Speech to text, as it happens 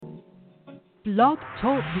Blog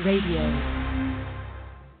Talk Radio.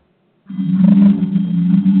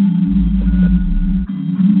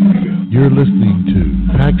 You're listening to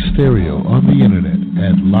Pack Stereo on the internet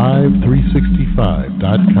at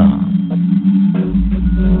live365.com.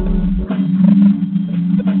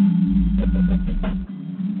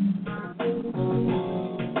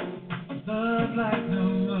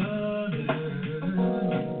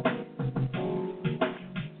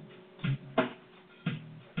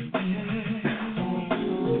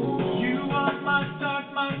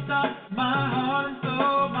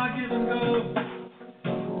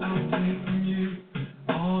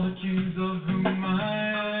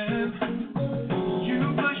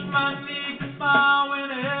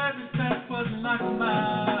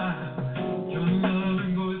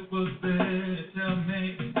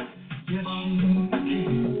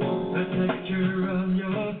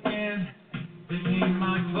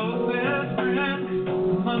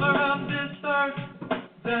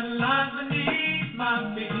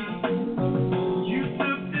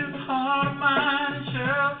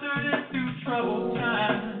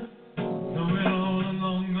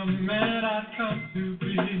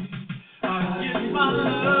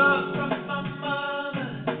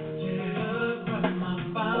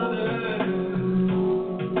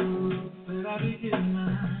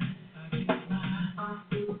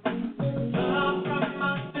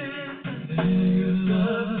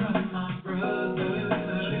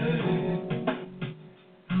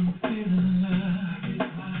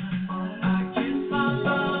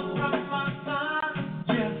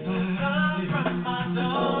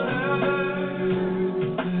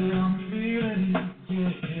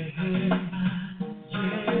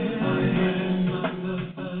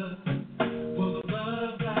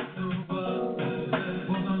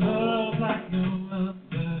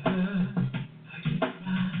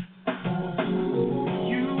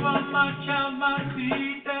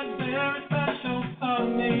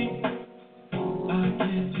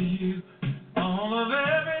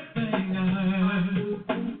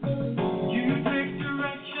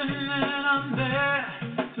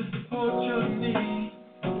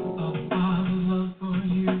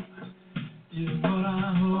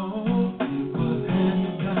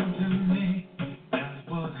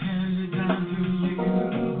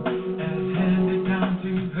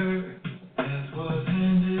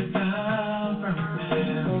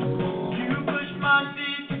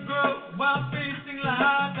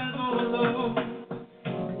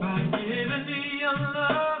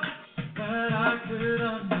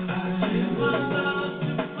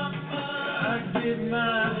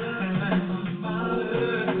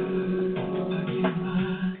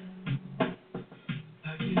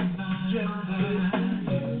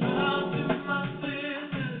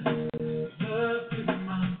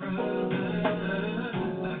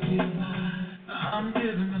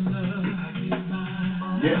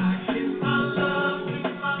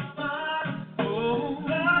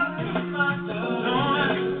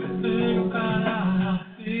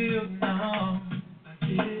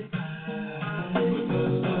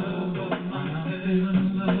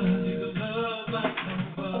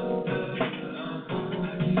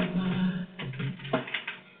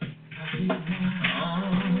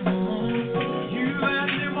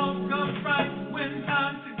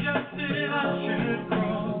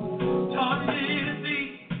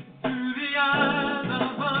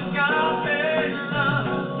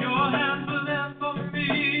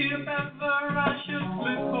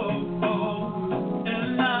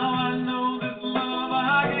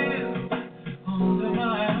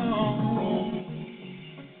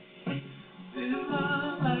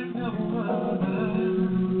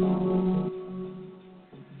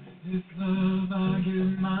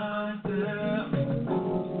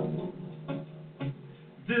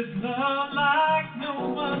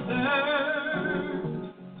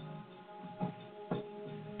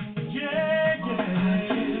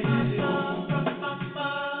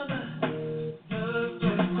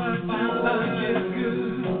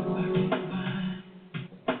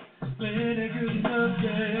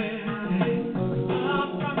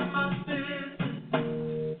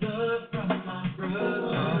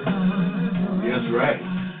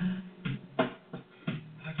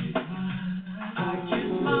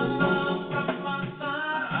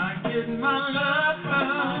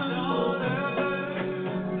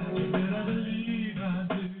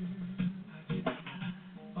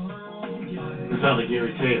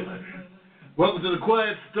 Gary Taylor. Welcome to the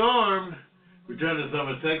Quiet Storm. Return to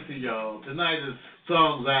Summer Sexy, y'all. Tonight is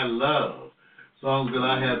songs I love, songs that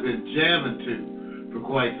I have been jamming to for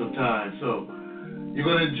quite some time. So you're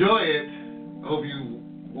going to enjoy it. I hope you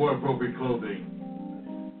wore appropriate clothing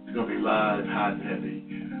It's going to be live, hot and heavy.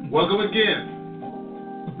 Welcome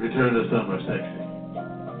again. Return to Summer Sexy.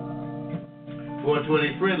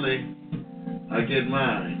 420 friendly. I get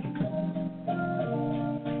mine.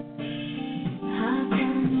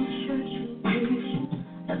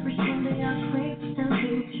 Every Sunday I crave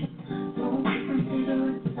temptation. Smoke different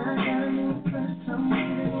cigarettes. I got a new dress. I'm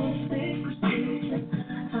waiting on state procedure.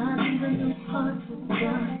 I need a new heart to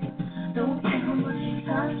die. Don't care how much you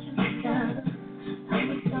touch, you gotta. How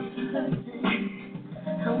we stop the hurting.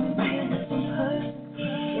 How we be a different person.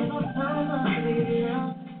 If I'm somebody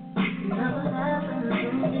else, it never happened to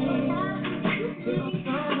me. If I'm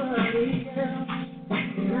somebody else,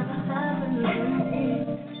 it never happened to me.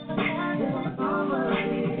 If I'm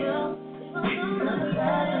somebody else, it never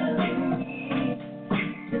happened to me.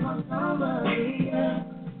 If I'm somebody else,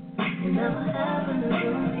 it never happened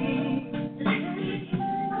to me.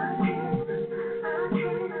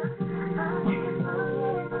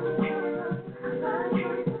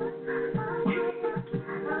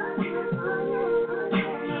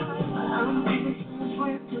 I'm making so much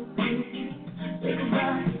work to please you. Say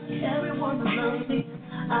goodbye to everyone who loves me.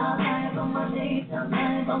 I'll lie about my days, I'll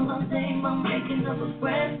lie about my name. I'm making up a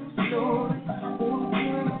brand new story. Oh, I'm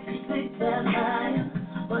feeling like a big bad liar,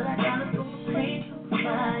 but I gotta go straight to the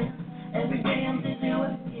fire. Every day I'm busy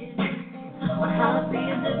working on how to be a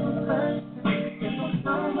different person. If I'm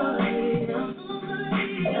somebody else,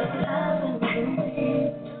 it never happened to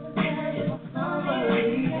me. If I'm somebody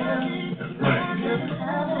else, That's right. it never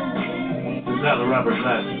happened to me. It's Tyler Robert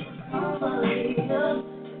Glasser. Somebody else,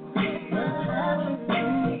 never happened to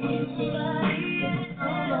me.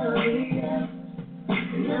 Somebody else,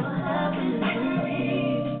 it never happened to me.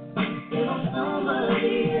 If I'm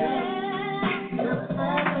somebody else, it never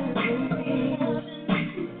happened to me.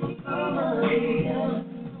 Somebody else,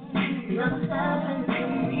 it never happened to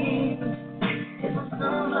me. If I'm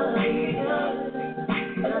somebody else,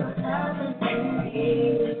 it never happened to me.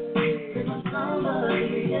 If I'm somebody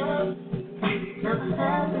else, it never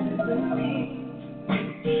happened to me.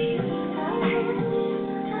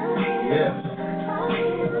 Yeah.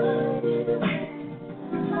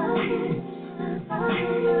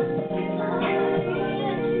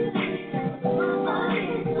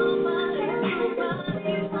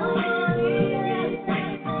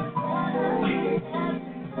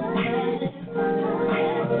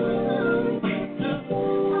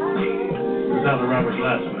 It's Tyler Robert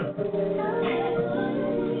Glasser.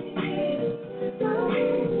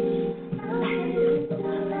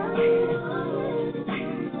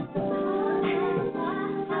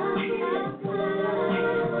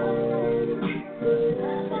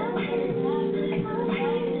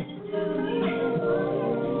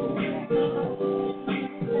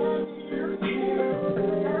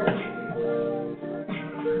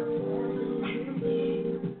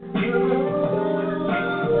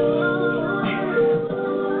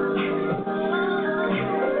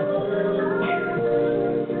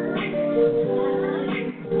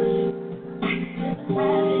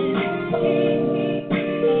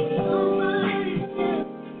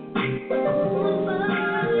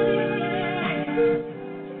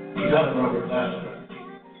 Tyler Robert Glasser.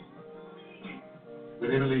 But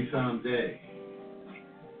Emily someday.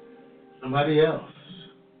 Somebody else.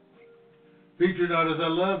 Featured artist I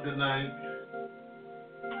love tonight.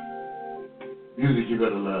 Music you're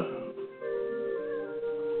gonna love.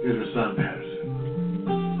 Here's her son Patterson.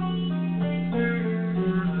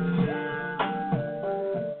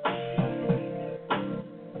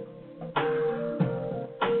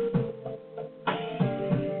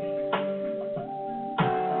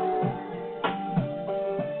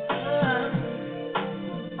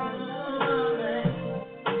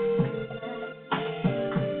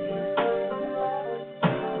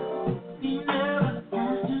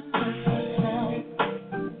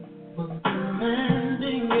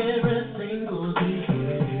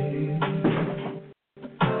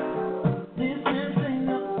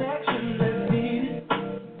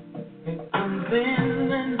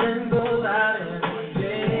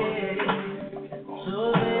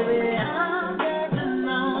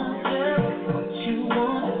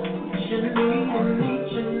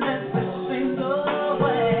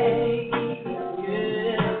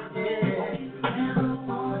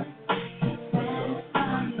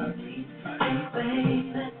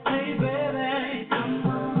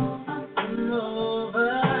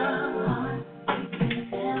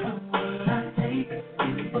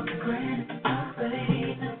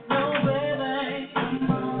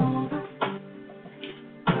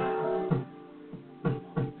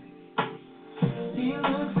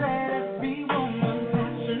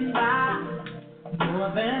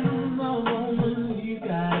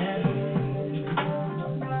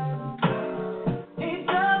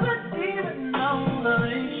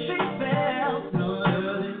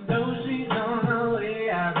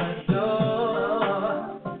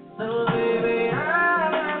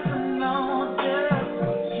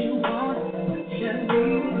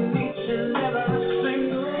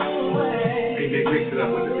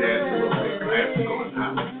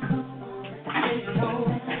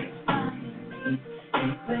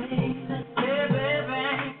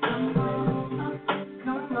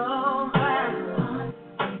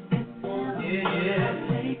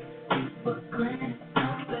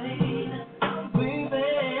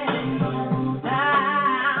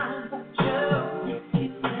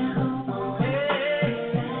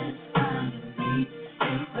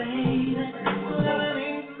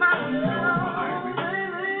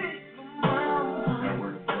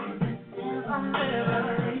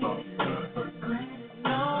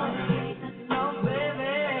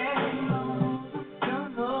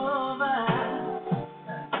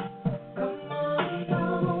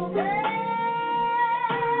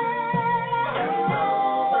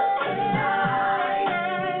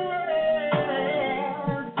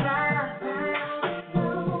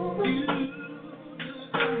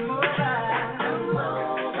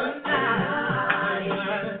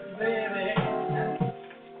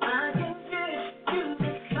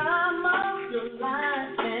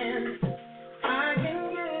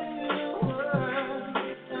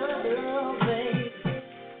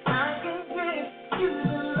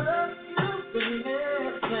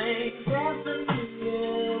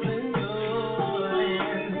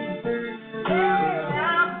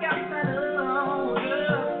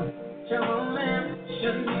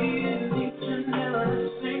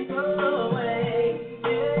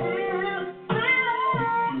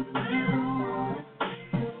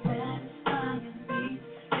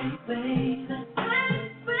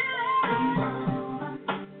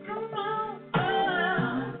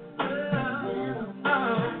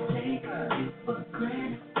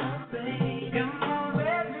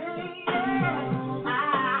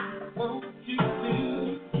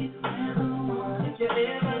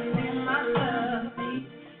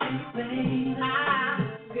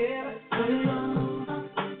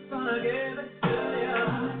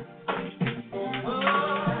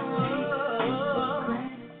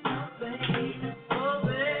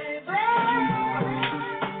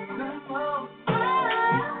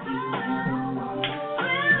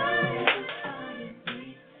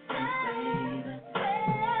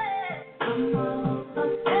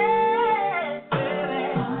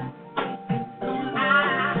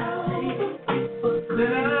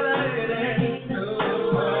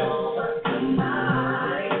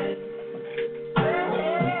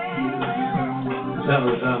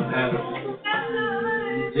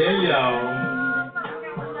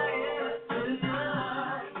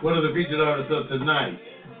 One of the featured artists of tonight.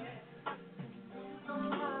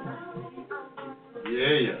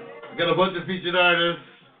 Yeah. I got a bunch of featured artists.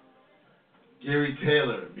 Gary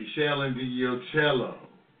Taylor, Michelle Indiocello,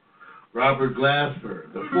 Robert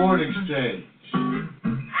Glasper, The Foreign Exchange.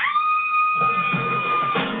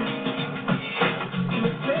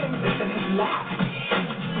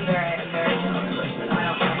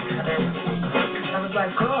 I was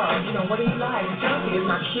like, girl, what do you like? Junkie is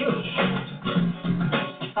not cute.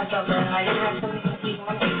 I felt that I didn't have something that he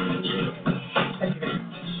wanted.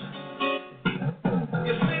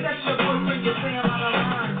 You see, that's your boyfriend, you say I'm out of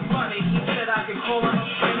line. Funny, he said I could call him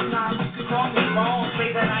anytime. You could call me wrong, say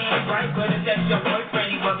that I ain't right, but if that's your boyfriend,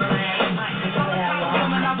 he wasn't last night.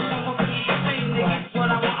 What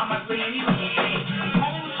I want, I'm not saying anything. Call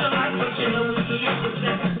me what you like, but you know what you get to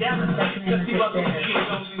say. Just see what the kids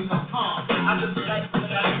don't use on I just like what I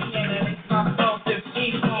can and it's my fault if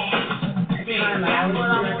he's wrong.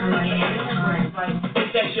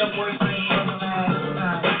 If that's your boyfriend, you're the last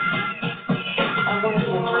time. I want to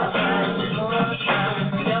go outside.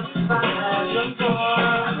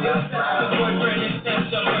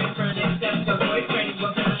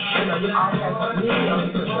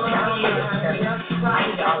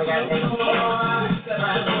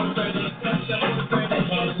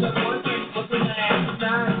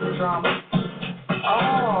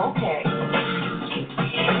 Oh, okay.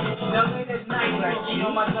 Now late at night, you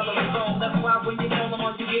on my telephone. That's why when you call them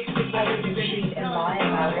on, you get sick. I didn't cheat and lie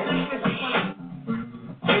about it.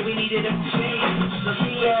 Hey, we needed a change.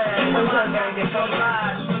 Yeah, I'm not gonna get so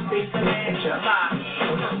live. Face the man, live.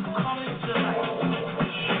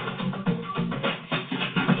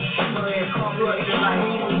 Call me if you like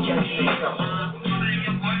me, just yourself.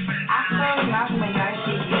 After not my guy,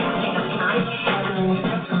 she's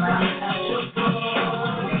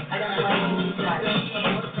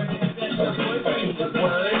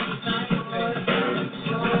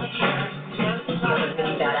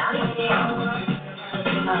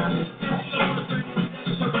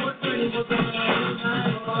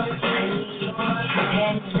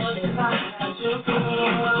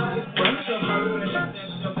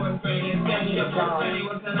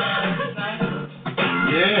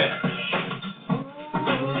Yeah.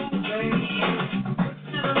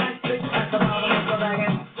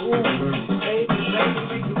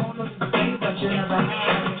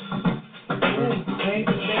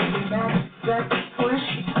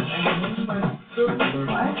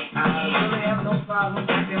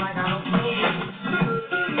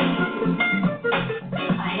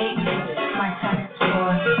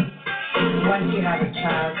 Once you have a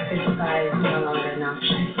child, physical is no longer an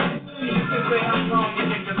option.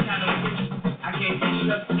 I can't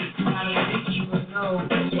be up to this kind of thing you would know.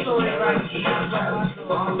 So it's right, should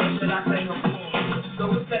I say no more? So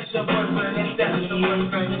if that's your boyfriend, if that's your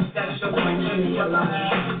boyfriend, if that's your boyfriend, you're the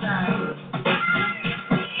last time.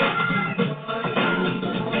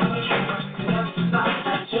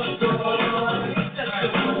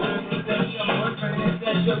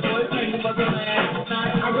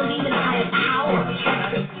 I don't even have power.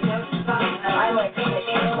 I like to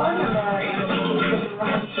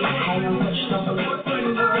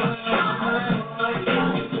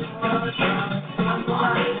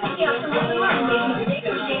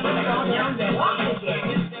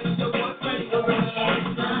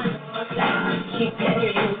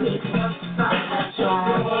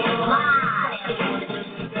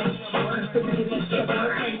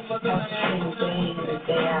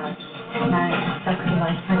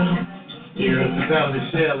Here's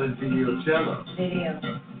Michelle Indiocello. Video.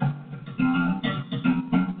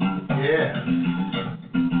 Yeah.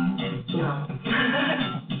 No.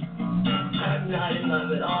 I'm not in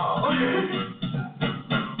love at all.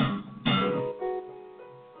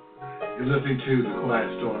 You're listening to The Quiet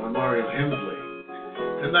Storm. I'm Mario Hensley.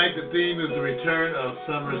 Tonight the theme is the return of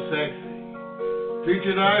Summer Sexy.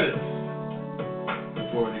 Featured artist, The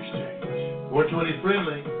Foreign Exchange. 420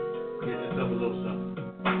 friendly. Get yourself a little something.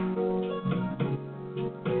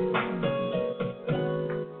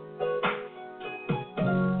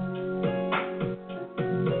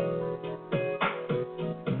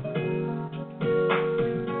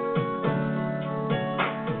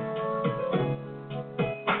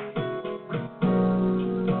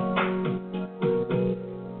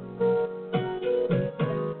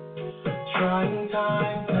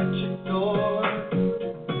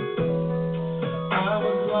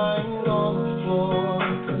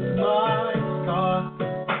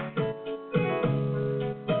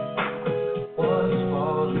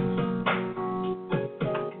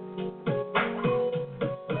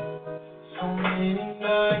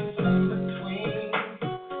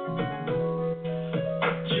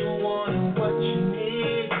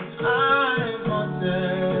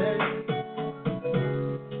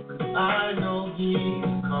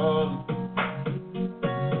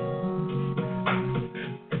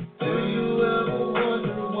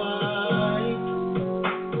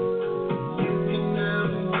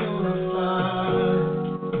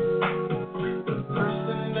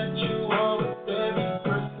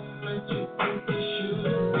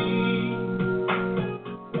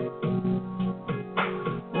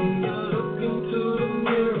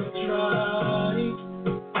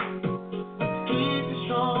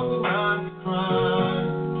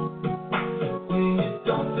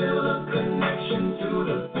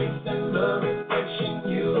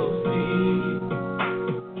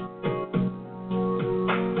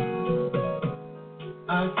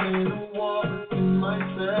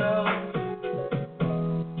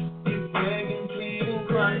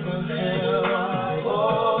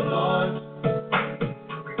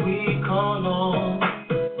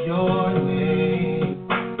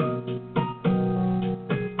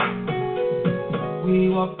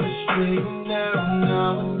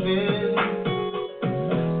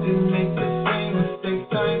 make the same mistake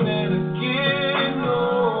time and again.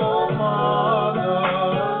 Oh, mother,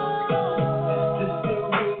 is this the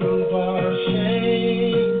root of our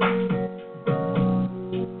shame?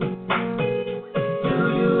 Do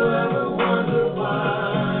you ever wonder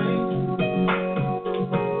why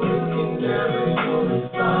you can never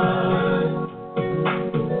unify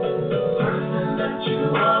the person that you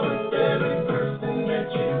are with every person that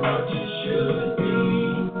you thought you should be?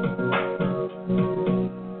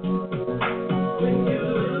 When you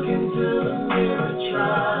look into the mirror,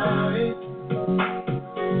 try to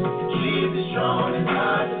keep it strong and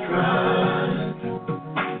hide the cry.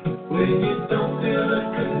 When you don't feel a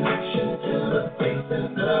connection to the face and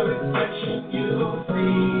the reflection you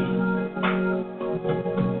see.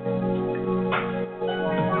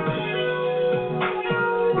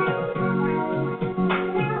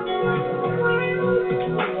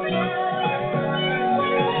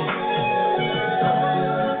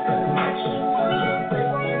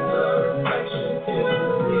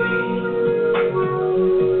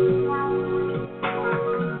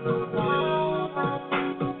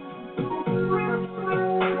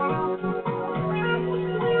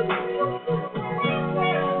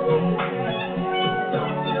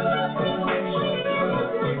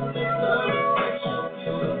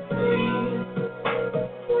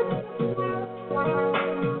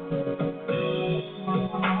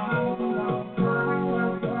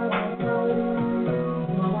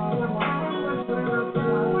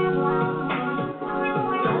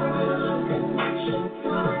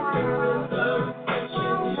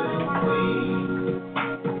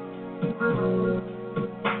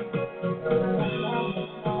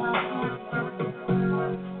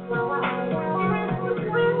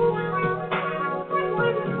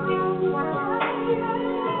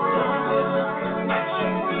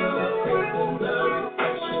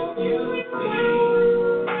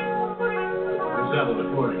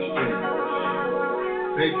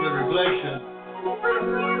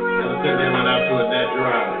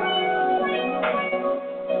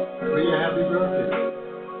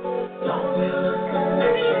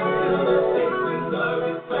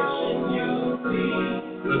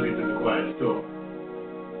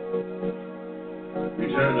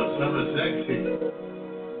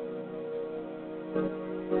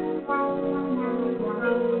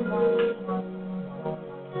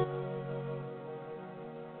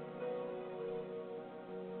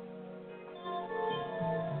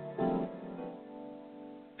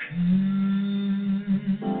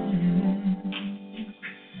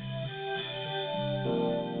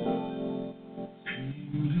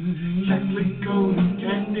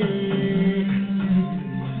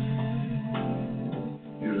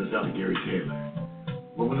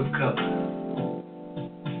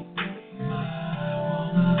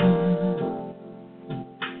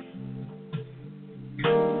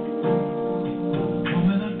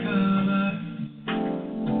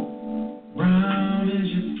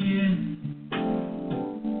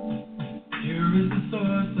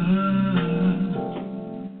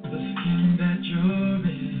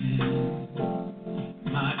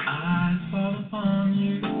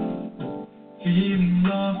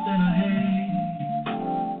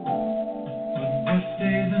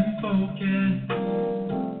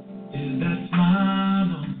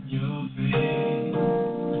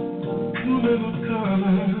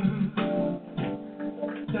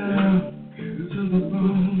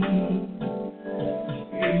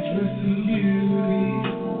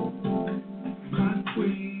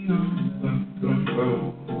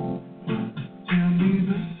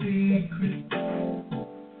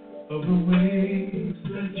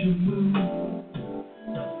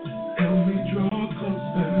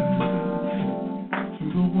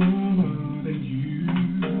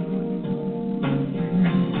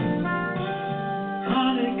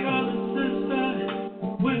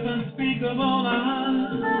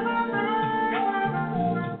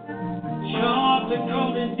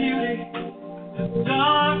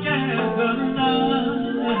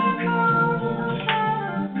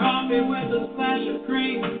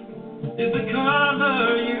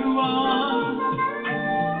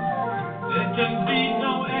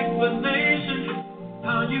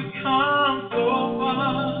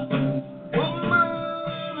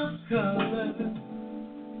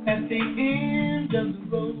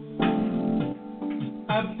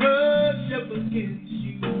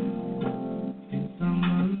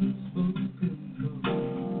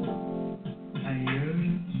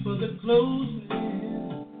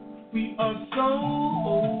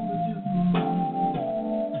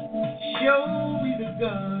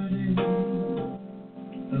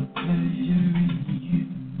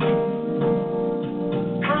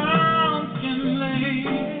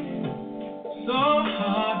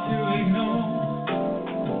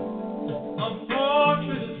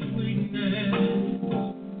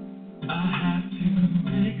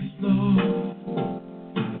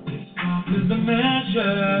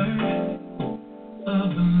 measure of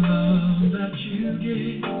the love that you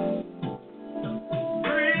give.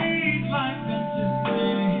 Breathe life into me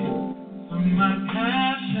so my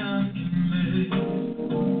passion can live.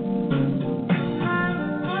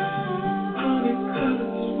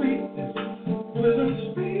 Honey-colored sweetness with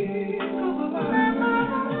unspeakable light.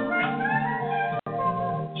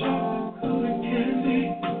 Chocolate-colored candy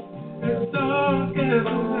as dark as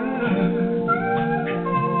the night.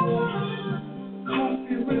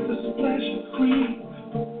 Coffee with a splash of cream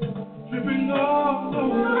dripping all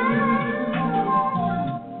over me.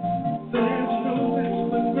 There's no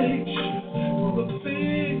explanation for the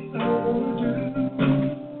things I wanna do.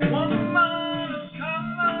 One mind is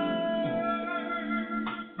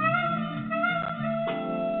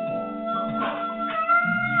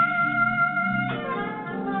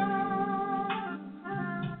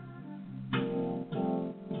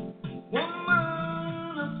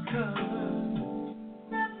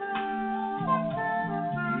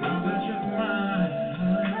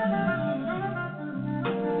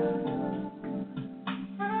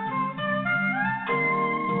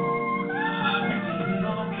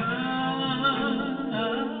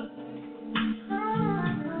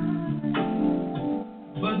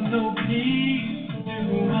but no peace do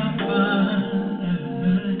I find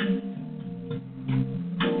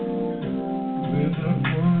with a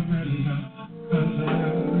woman of color.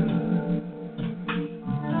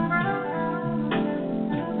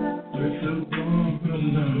 With a woman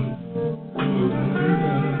of color.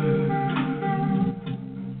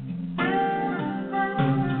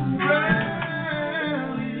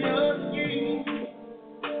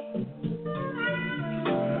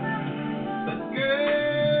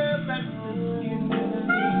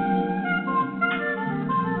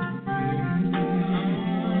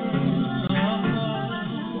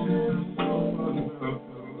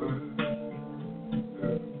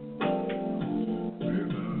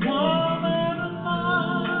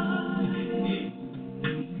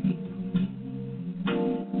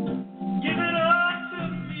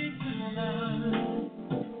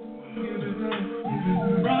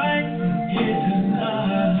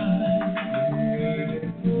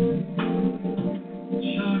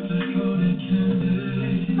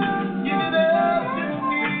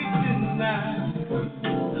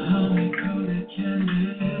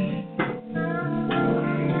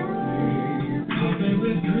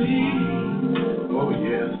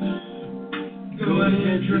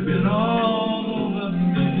 Dripping all over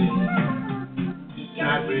me.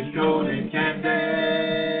 Chocolate coated candy.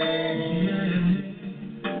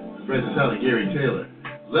 Friends of Sally, Gary Taylor.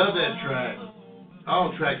 Love that track.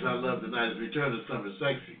 All tracks I love tonight is Return to Summer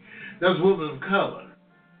Sexy. That's Woman of Color.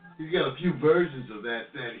 He's got a few versions of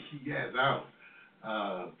that he has out.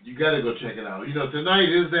 You got to go check it out. You know, tonight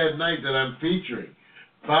is that night that I'm featuring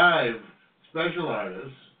 5 special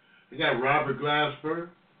artists. We got Robert Glasper,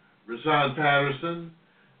 Rasan Patterson,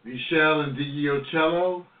 Michelle and Diggy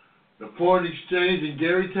Ocello, the Foreign Exchange, and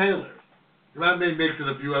Gary Taylor. And I may mix in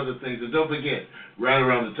a few other things. And don't forget, right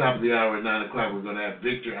around the top of the hour at 9 o'clock, we're going to have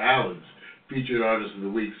Victor Allen's Featured Artist of the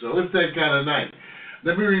Week. So it's that kind of night.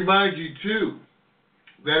 Let me remind you, too,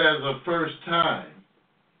 that as a first time,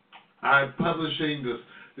 I'm publishing this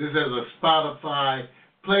as a Spotify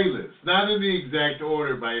playlist. Not in the exact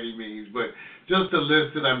order by any means, but just a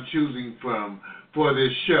list that I'm choosing from for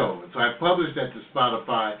this show. And so I published that to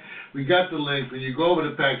Spotify. We got the link. When you go over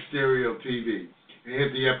to Pack Stereo TV and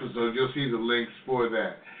hit the episode, you'll see the links for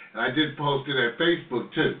that. And I did post it at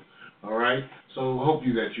Facebook, too. All right? So hope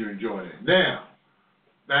that you're enjoying it. Now,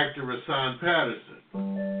 back to Rasan Patterson.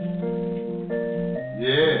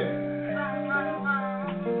 Yeah.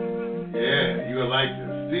 Yeah, you will like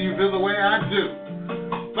this. Do you feel the way I do?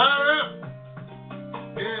 Fire up!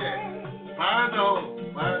 Yeah. Fire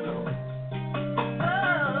no. Fire no.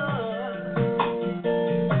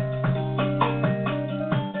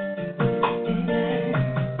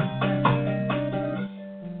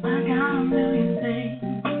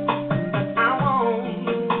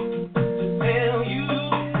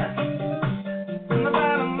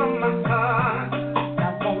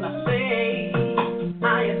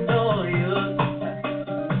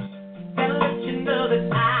 That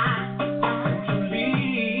I truly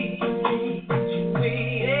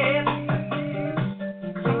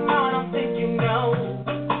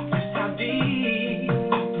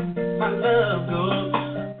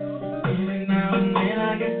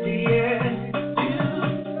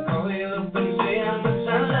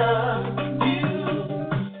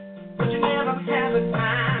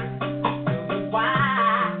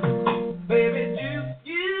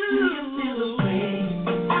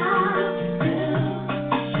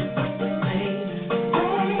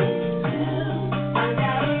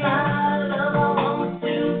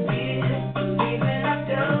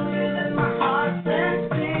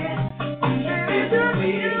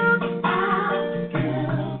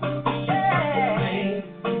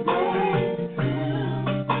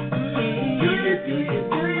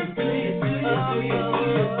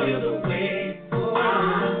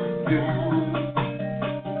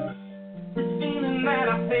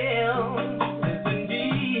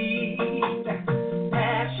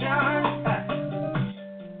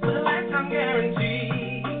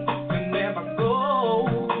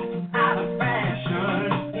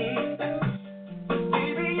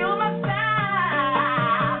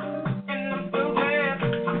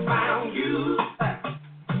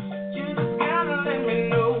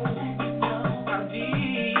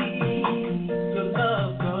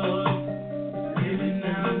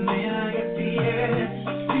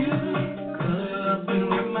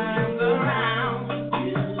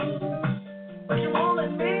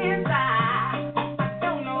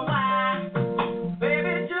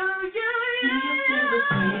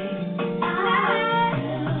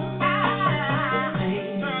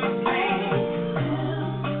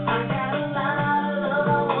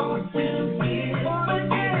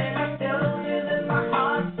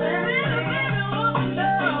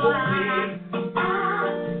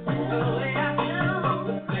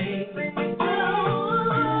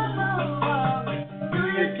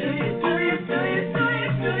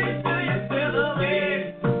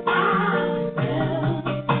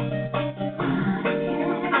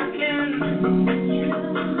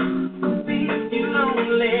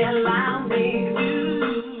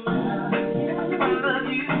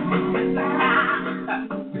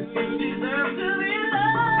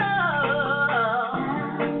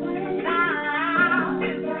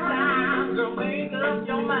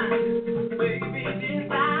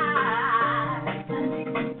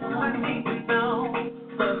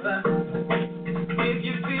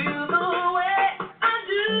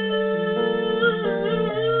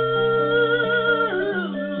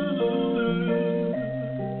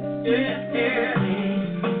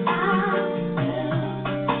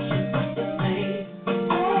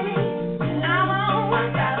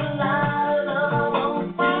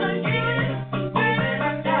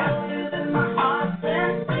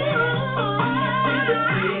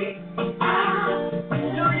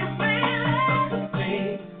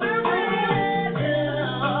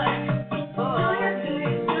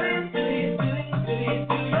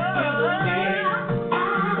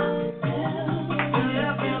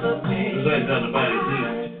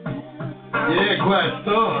Yeah, Quiet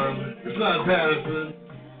Storm. It's not Patterson.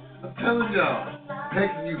 I'm telling y'all,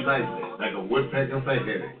 pecking you lightly like a woodpecker with a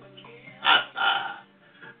headache.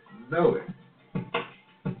 Know it.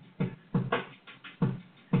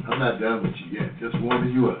 I'm not done with you yet. Just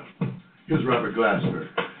warming you up. Here's Robert Glasper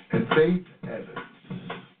and Faith Evans.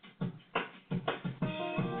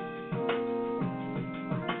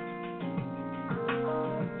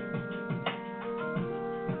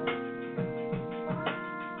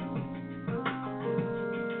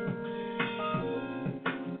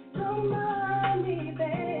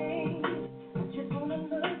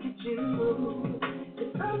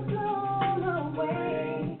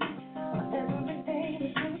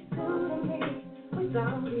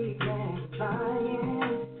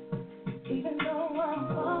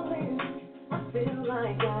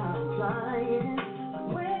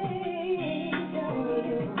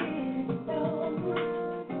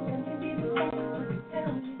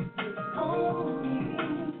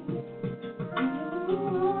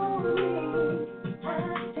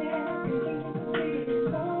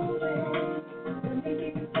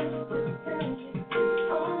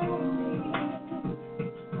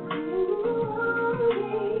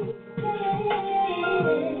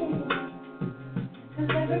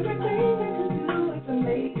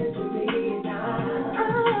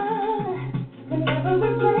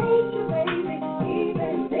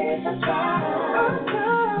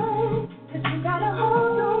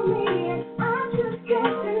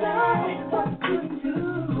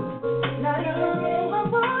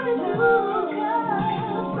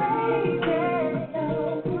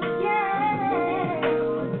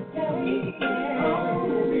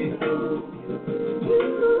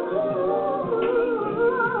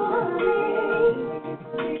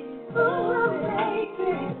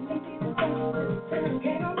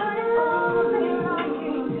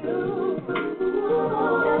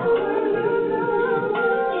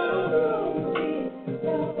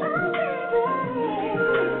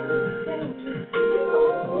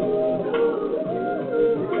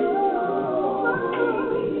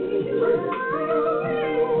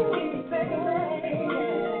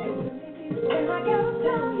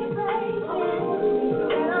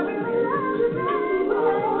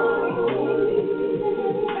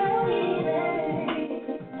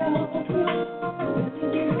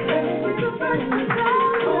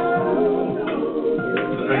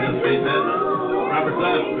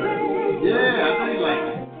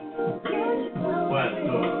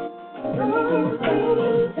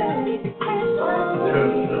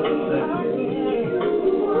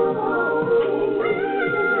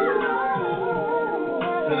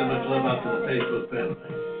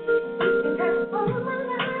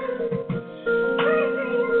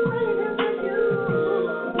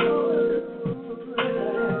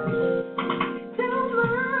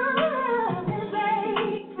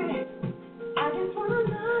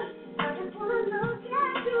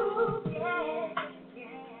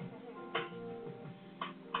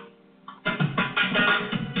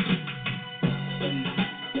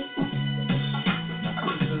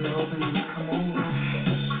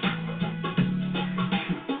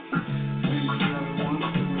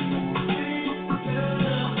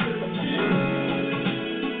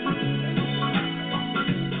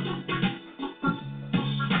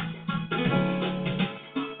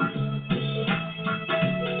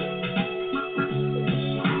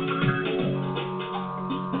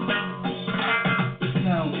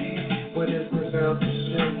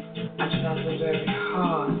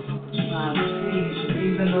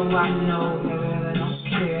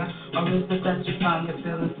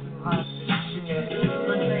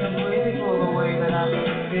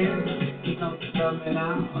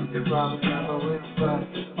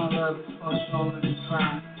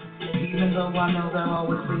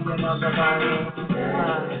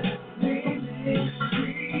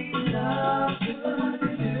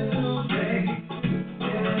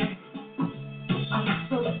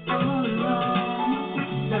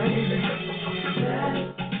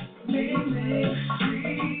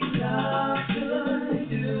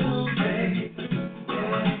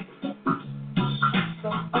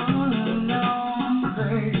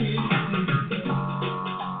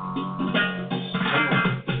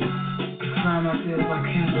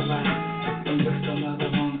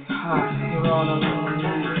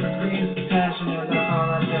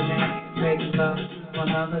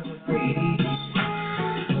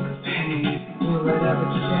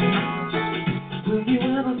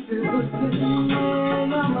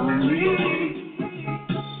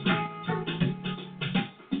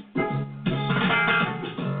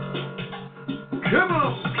 Come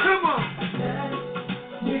on.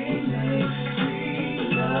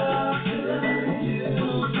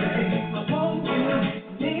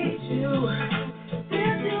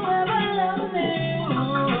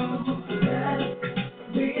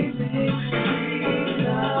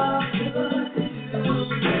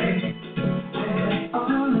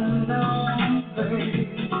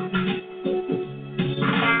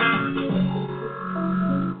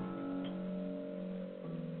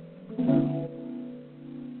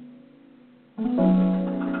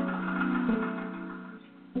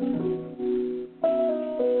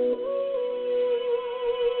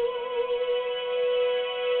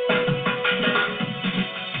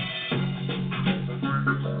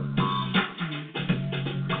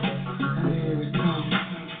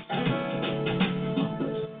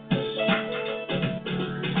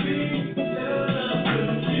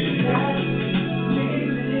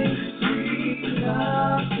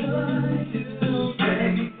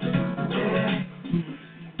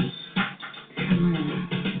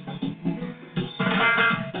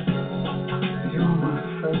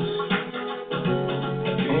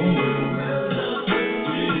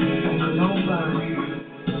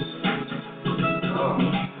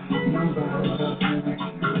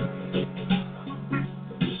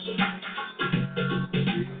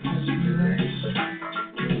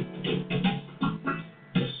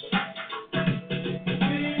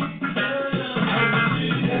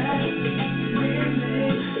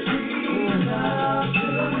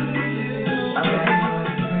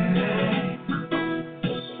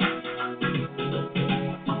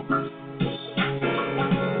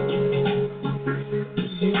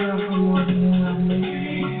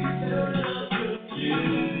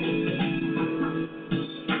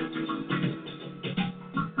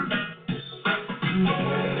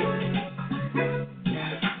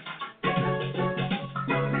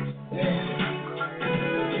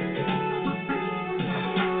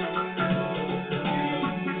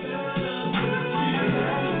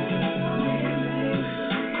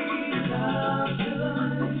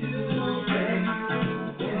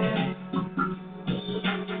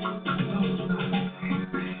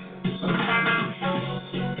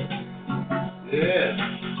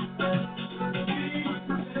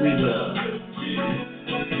 Sweet love.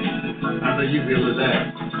 I know you feel that.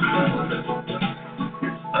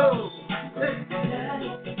 Oh, hey.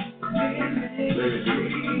 Let me do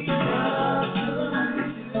it.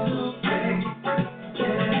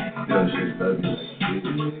 Yo, she's bugging like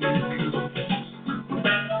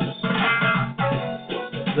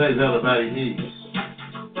Thanks everybody needs.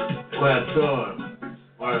 Quiet Storm,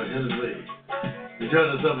 Marvin Hensley. Return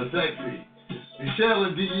to Something Sexy. Michelle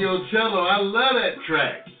and D.O. Cello, I love that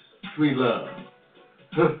track. Sweet love.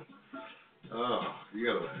 Oh, you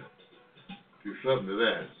gotta do something to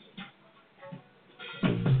that.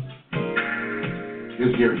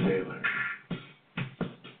 Here's Gary Taylor.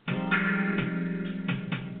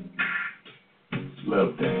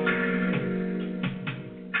 Love that.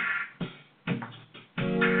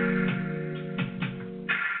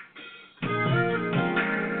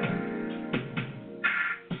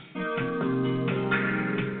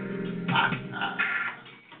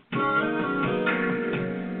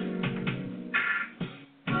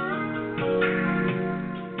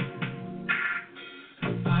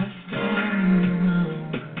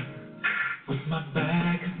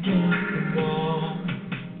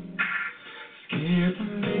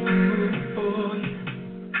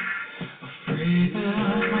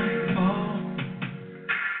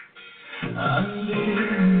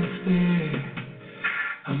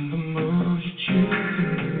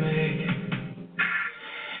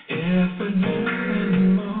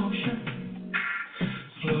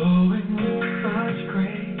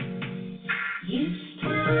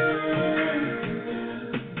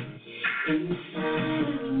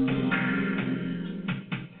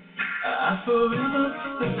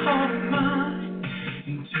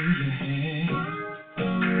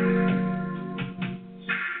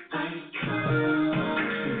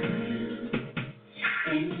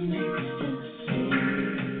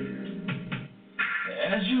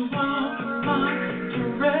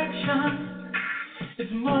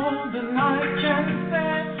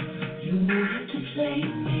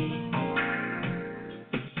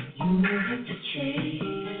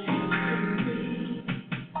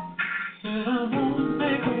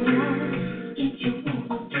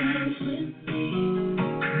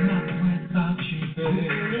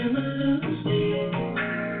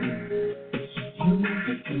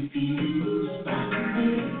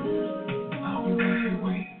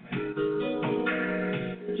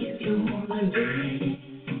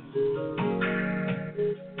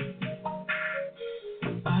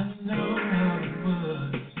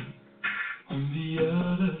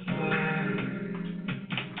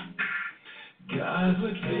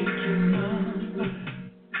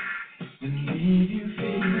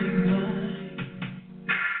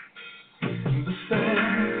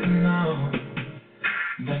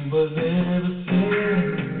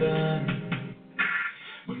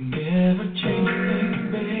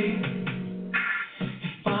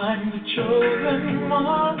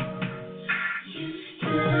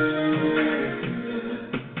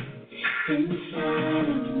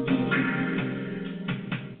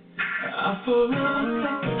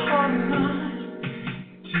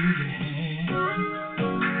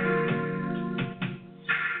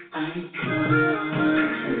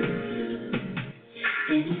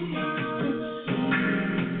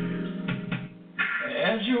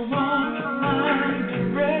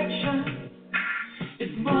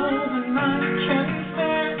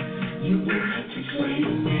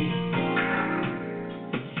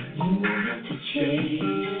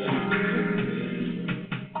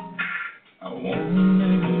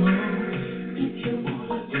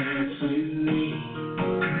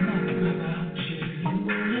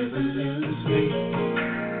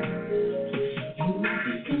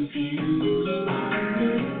 Confused by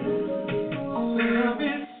me. I'll be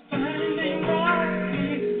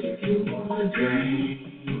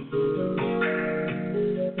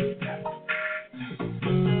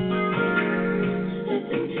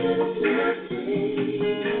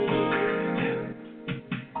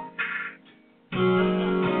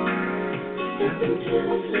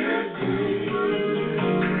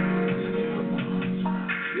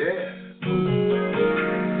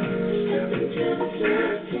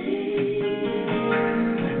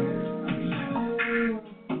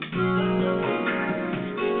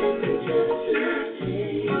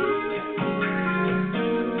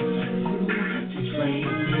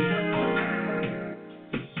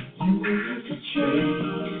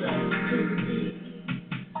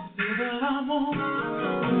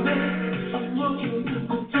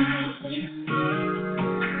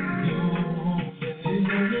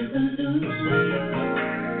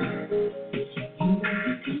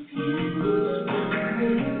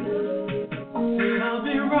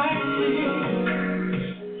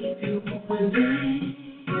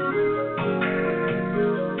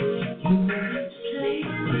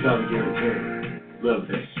Love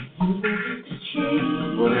that. I'm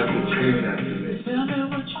gonna have to change after this. Tell me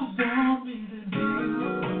what you want me to do.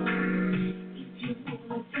 If you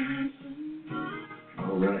wanna dance with me.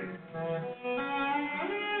 All right.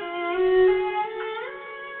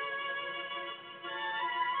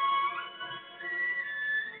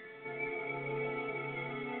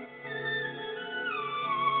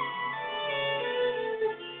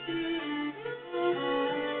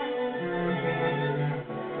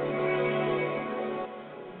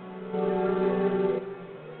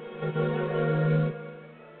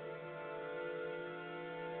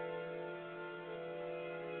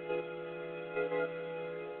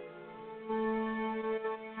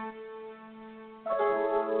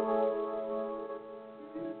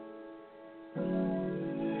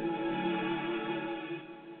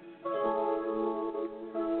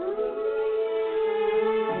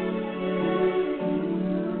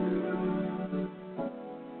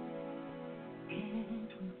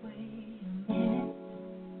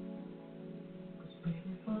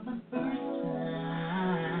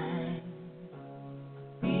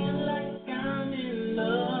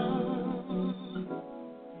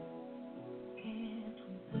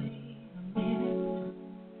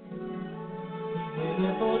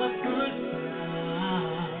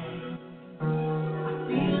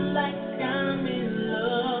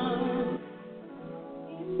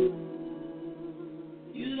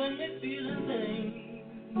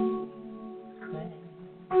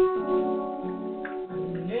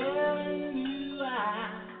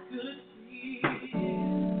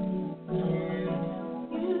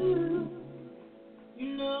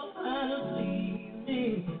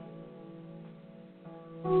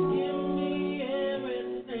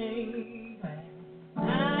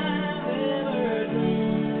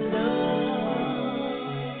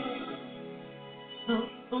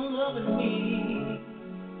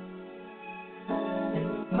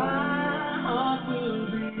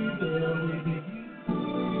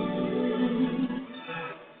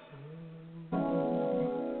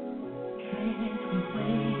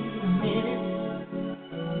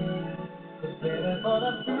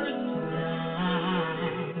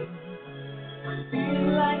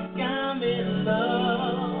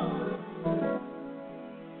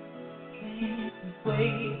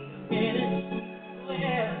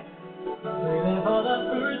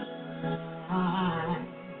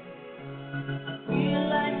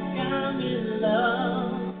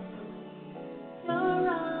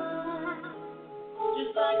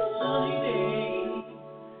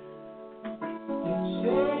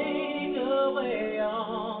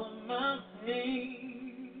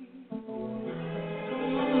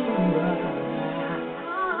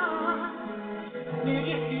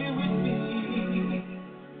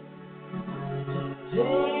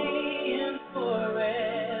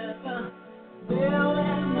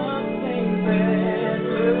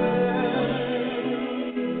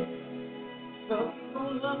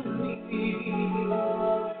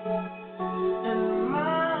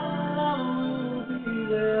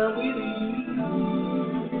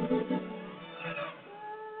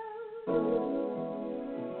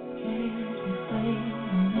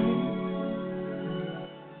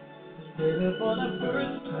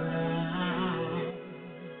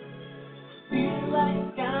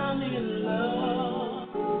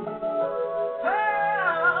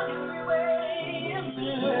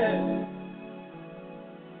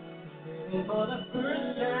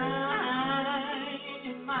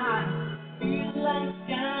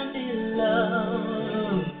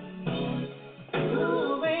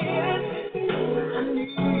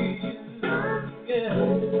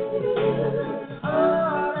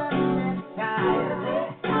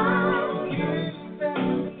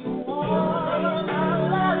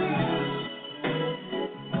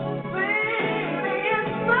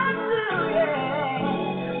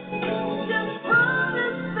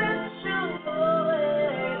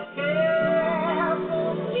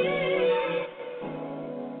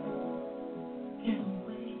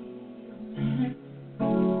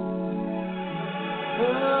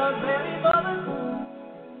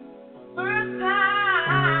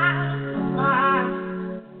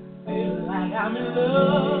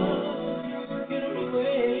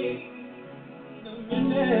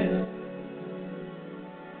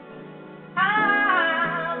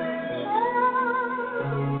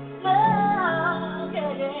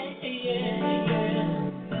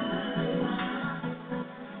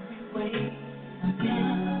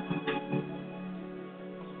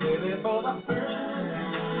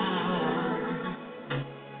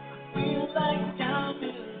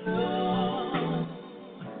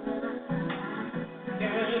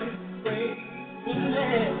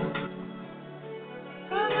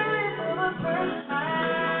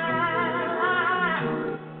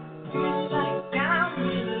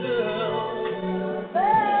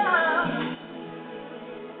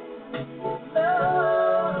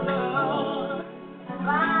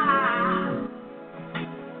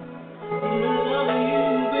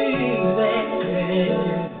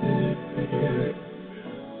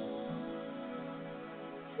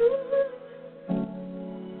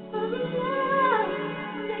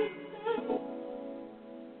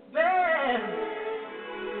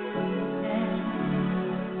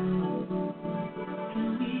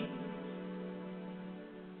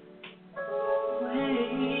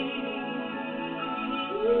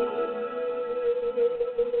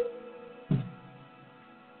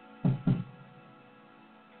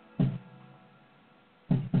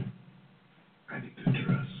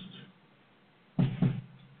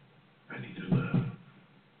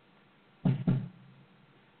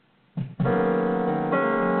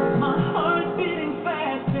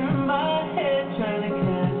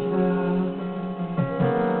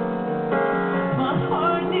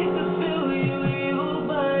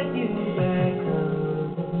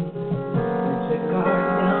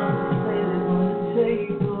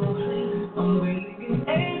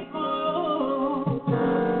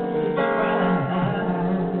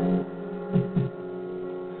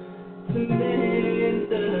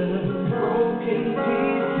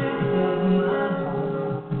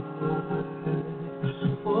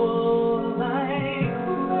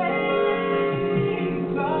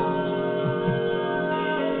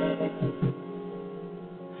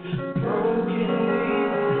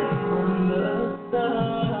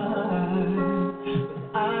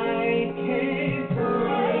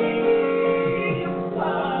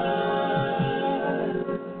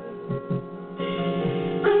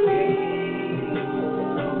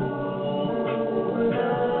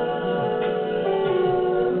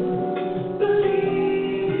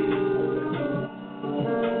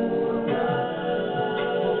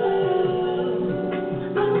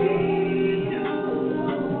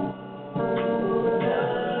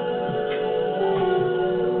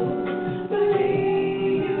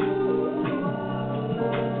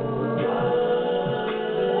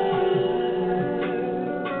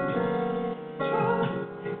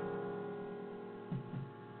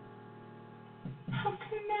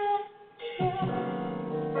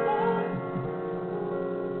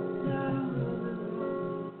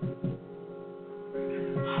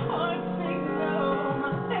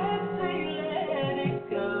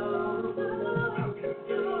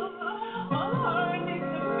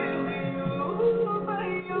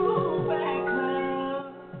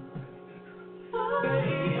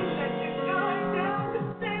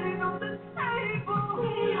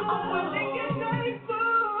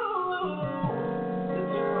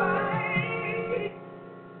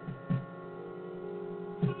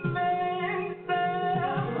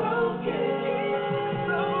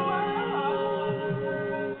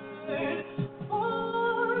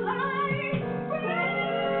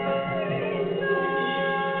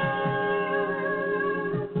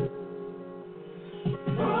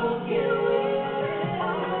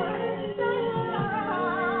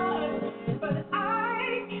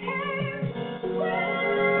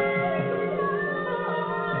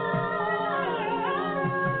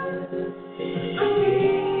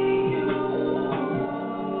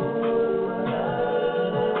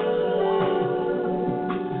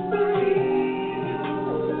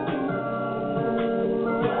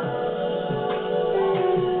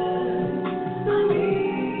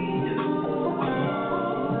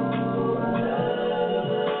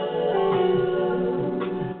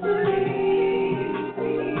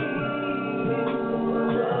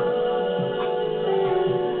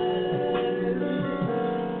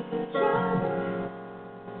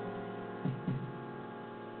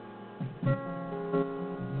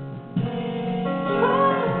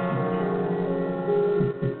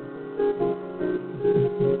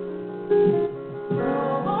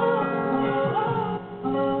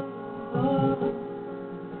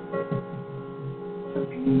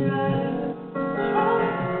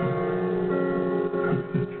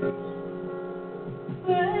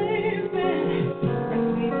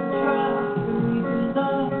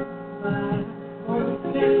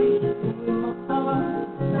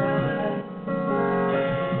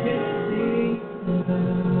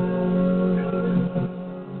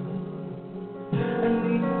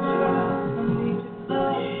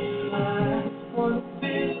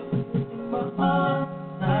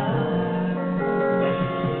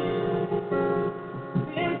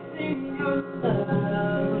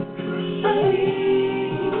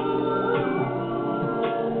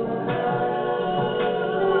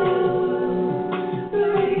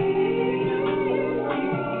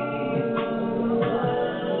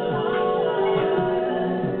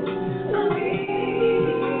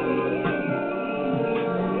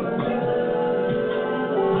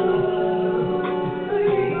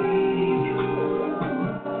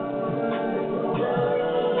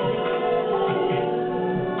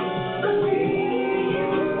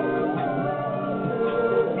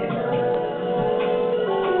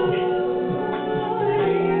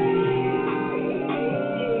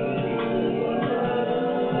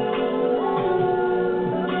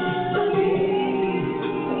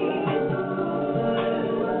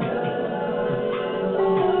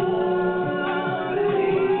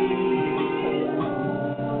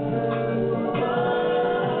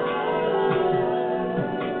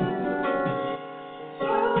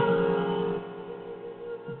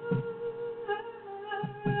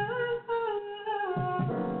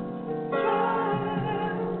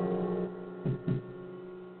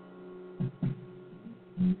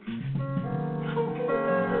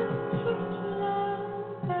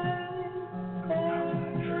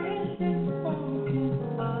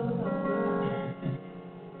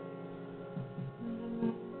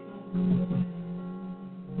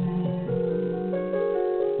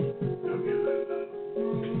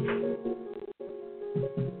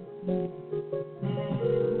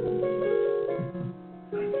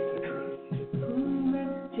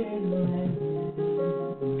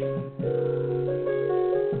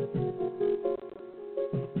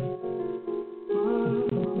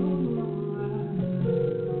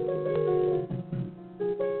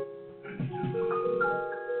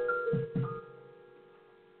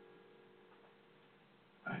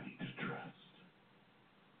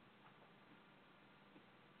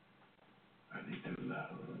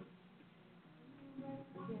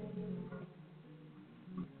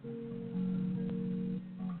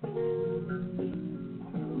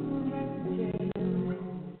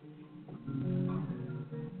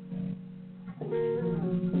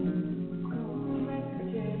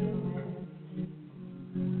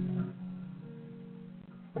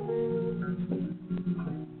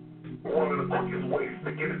 One of the quickest ways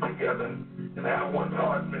to get it together and have one's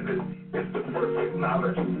heart mended is to first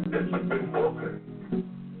acknowledge that you've been broken.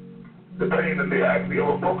 The pain and the agony of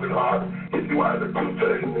a broken heart can do either two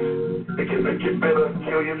things. It can make you bitter,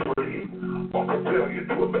 kill you free, or propel you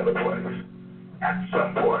to a better place. At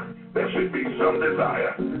some point, there should be some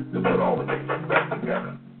desire to put all the pieces back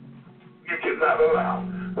together. You cannot allow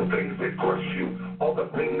the things that crush you or the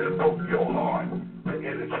things that broke your heart to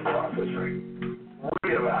end its prophecy.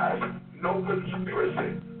 Realize no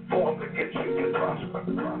conspiracy formed against you can prosper.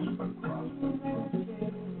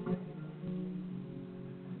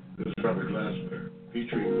 This is Robert Glasper,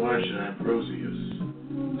 featuring Marsha Ambrosius.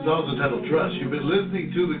 The song's entitled Trust. You've been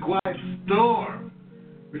listening to The Quiet Storm,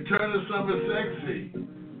 Return of Summer Sexy.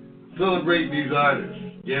 Celebrating these artists: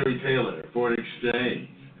 Gary Taylor, Foreign Exchange,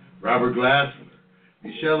 Robert Glasper,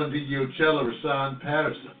 Michelle and Digi Ocella, Rasan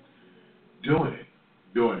Patterson. Doing it.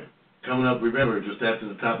 Coming up, remember, just after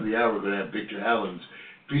the top of the hour, we're going to have Victor Allen's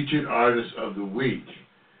Featured Artist of the Week.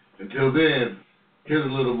 Until then, here's a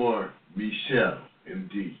little more Michelle and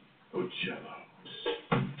Digi Ocella.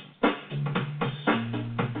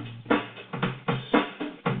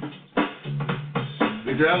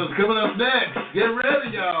 Victor Allen's coming up next. Get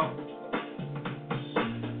ready, y'all.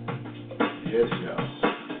 Yes,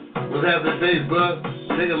 y'all. What's happening, Facebook?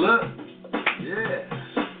 Take a look. Yeah.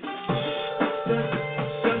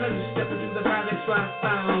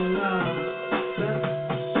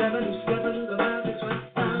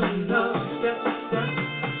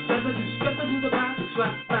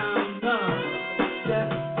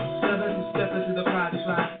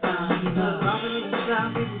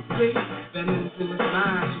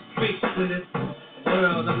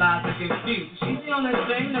 She's the only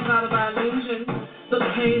thing that's out of our illusion. So the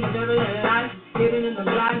pain of everyday life is hidden in the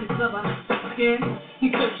blackness of her skin. He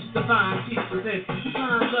coaches to find peace within. He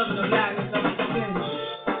finds love in the blackness of her skin.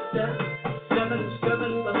 Step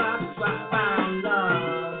to the box, I found love.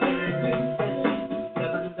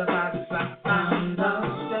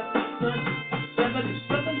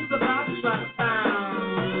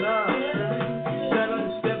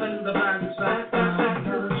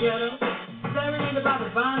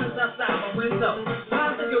 So,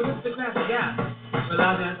 I think you're aristocrats, yeah. Well,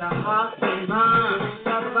 I dance a heart and mind.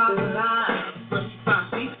 Talk about the line. Where she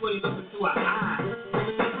finds peace when you look into her eyes.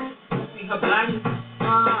 See her blackness,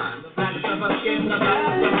 the blackness of her skin, the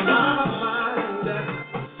blackness of her mind.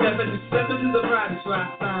 Step into the practice where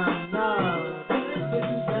I find love.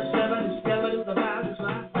 Step into the practice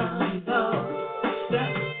where I find love.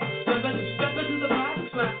 Step into the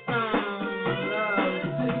practice where I find love.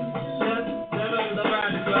 Step into the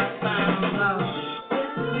practice where I find love. Step into the practice where I find love.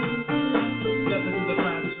 Step into the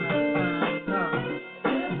practice where I find love.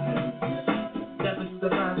 Step into the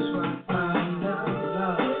practice where I find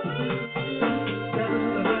love.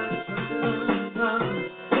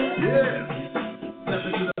 Yeah. Step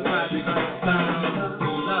into the practice where I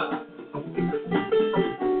find love.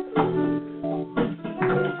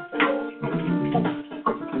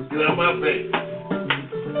 Get out my face.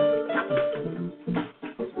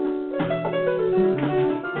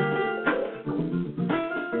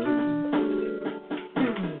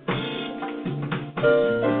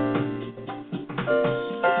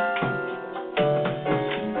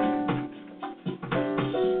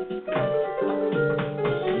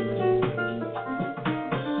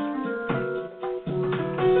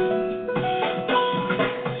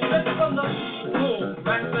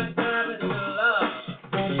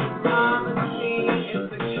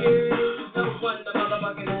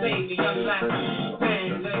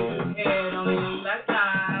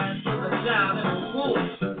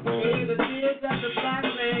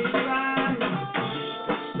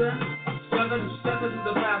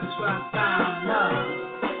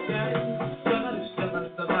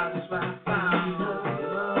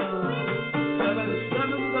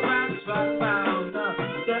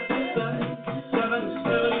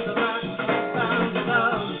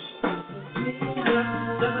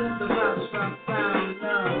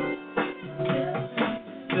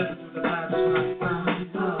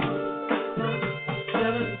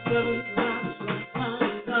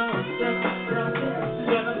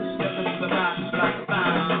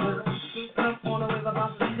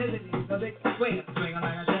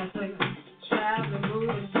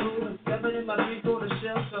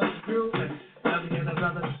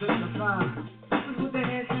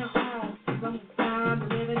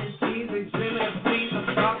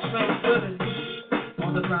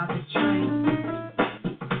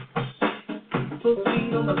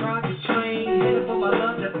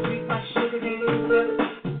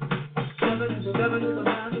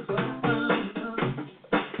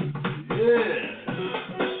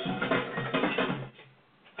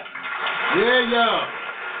 Yeah, y'all.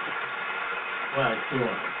 Quiet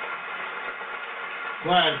Storm.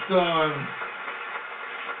 Quiet Storm.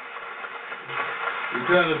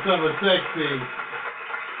 Return to Summer Sexy.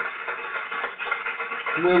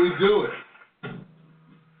 The way we do it.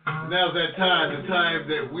 Now's that time, the time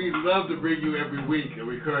that we love to bring you every week, a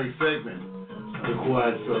recurring segment of the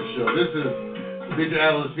Quiet Storm Show. This is the Feature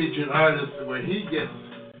Analyst, Featured Artist, where he gets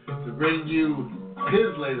to bring you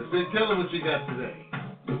his latest. Big, tell him what you got today.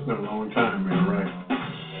 It's been a long time, man, right?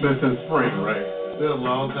 Been since spring, right? Been a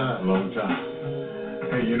long time. A long time.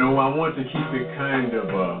 Hey, you know, I want to keep it kind of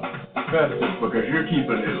festive because you're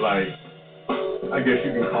keeping it like, I guess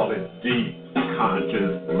you can call it deep,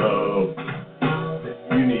 conscious, love,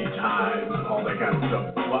 you need time, all that kind of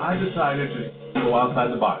stuff. Well, I decided to go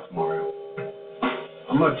outside the box, Mario.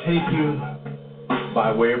 I'm going to take you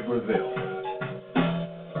by way of Brazil.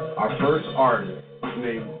 Our first artist is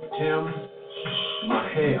named Tim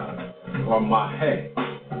Mahea, or Mahe.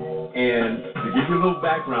 And to give you a little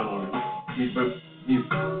background on him,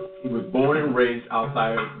 he was born and raised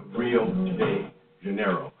outside of Rio de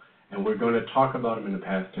Janeiro. And we're going to talk about him in the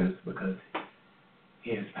past tense because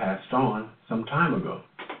he has passed on some time ago.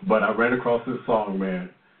 But I ran across this song, man,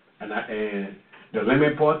 and De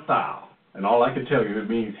Leme Portal. And all I can tell you, it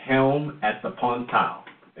means helm at the Pontal.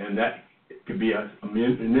 And that could be a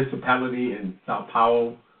municipality in Sao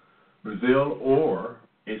Paulo, Brazil, or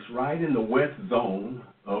it's right in the west zone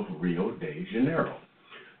of Rio de Janeiro.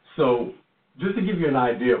 So just to give you an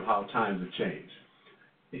idea of how times have changed,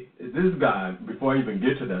 this guy, before I even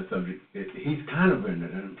get to that subject, he's kind of an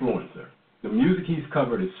influencer. The music he's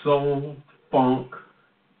covered is soul, funk,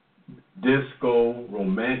 disco,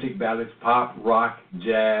 romantic ballads, pop, rock,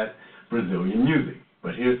 jazz, Brazilian music.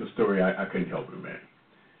 But here's the story I couldn't help it, man.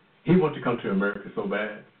 He wanted to come to America so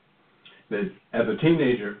bad that as a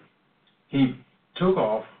teenager, he took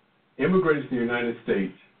off, immigrated to the United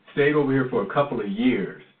States, stayed over here for a couple of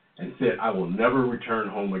years, and said, I will never return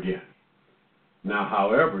home again. Now,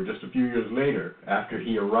 however, just a few years later, after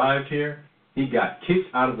he arrived here, he got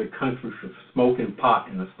kicked out of the country for smoking pot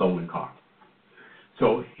in a stolen car.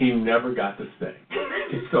 So he never got to stay.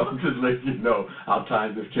 So I'm just letting you know how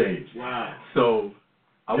times have changed. Wow. So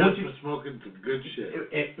I want you for smoking some good shit.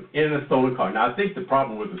 in a stolen car. Now I think the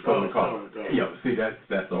problem with the stolen car. Stolen car. Yeah, see that's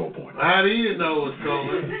the whole point. How do you know it's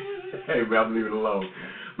stolen? Hey man, I'm leaving it alone.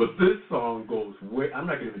 But this song goes way. I'm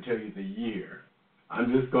not going to even tell you the year.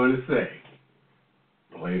 I'm just going to say,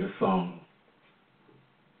 play the song.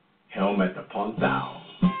 Helm at the Pontao.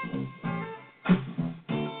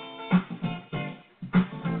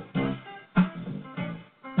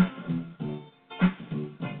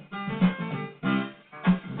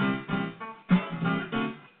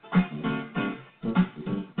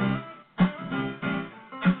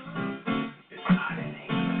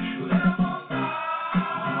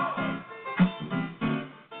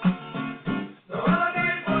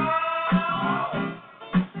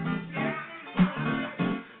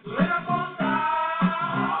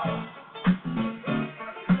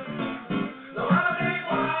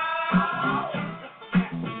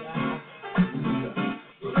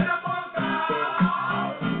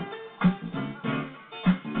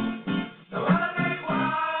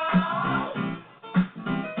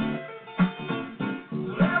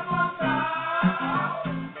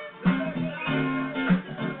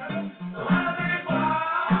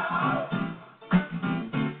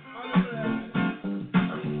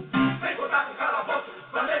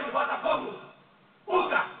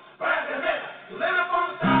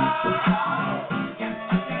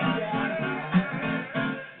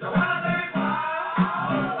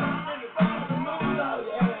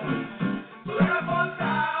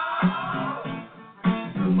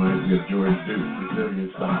 George Duke, Brazilian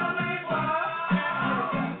style.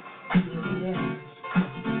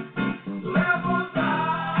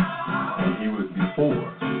 And he was before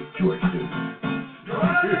George Duke.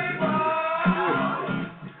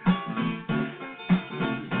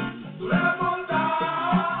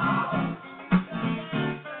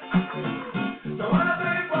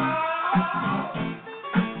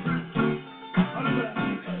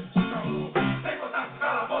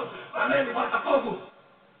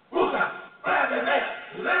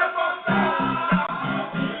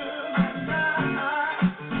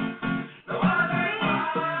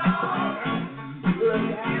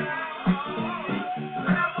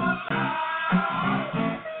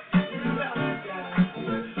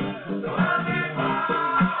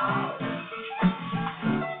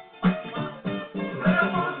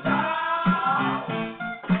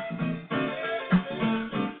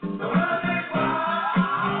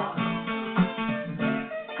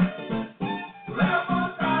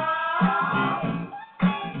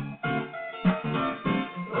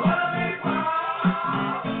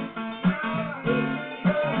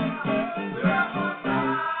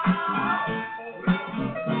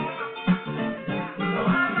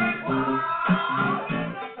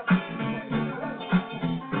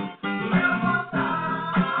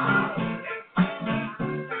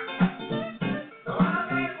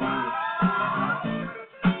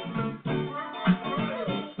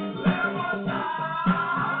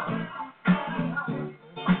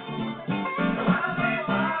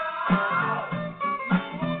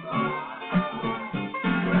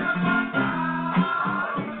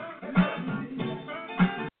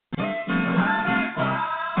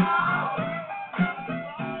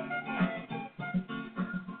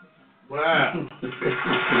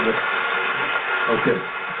 Okay.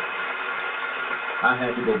 I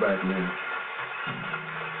had to go back, man.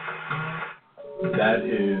 That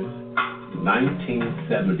is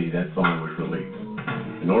 1970 that song was released.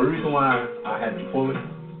 And the only reason why I had to pull it,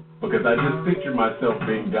 because I just pictured myself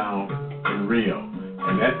being down in Rio.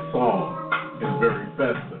 And that song is very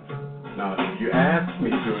festive. Now, if you ask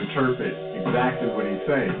me to interpret exactly what he's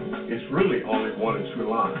saying, it's really only one or two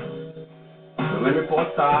lines. Let me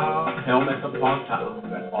portal, helmet to portal.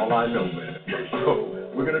 That's all I know, man. So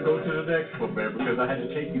we're going to go to the next one, man, because I had to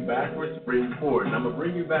take you backwards to bring you forward. And I'm going to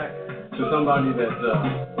bring you back to somebody that,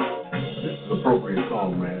 this is an appropriate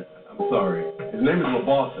song, man. I'm sorry. His name is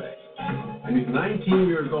Labose. And he's 19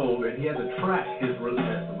 years old, and he has a track, his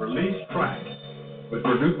release track was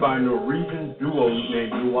produced by a Norwegian duo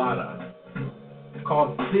named Nuada. It's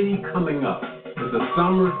called City Coming Up. It's a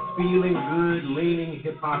summer feeling good, leaning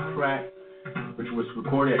hip-hop track, which was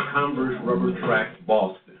recorded at Converse Rubber Tracks,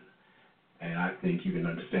 Boston. And I think you can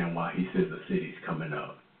understand why he says the city's coming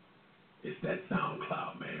up. It's that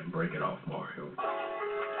SoundCloud, man. Break it off, Mario.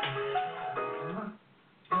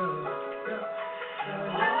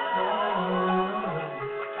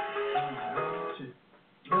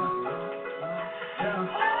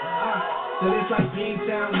 So it's like being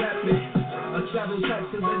town rapping, a several types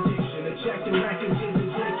of addiction, a check and records is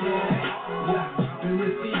addicted. Yeah.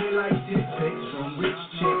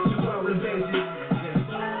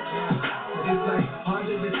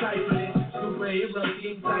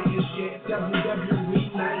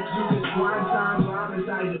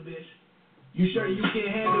 can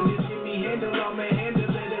handle this, give me handle, I'ma handle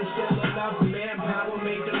it. It's still enough manpower,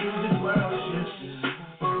 make the music world shift.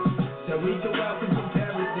 So we can welcome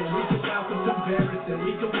comparison, we can welcome comparison,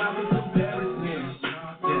 we can welcome comparison.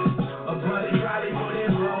 Yeah, a buddy probably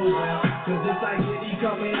wouldn't roll well, cause it's like city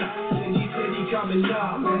coming up, city coming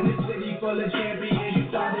up. Man, this city full of champions, you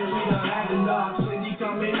thought that we done had enough. City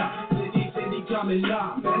coming up, city coming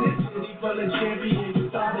up. Man, this city full of champions, you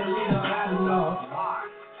thought that we done had enough.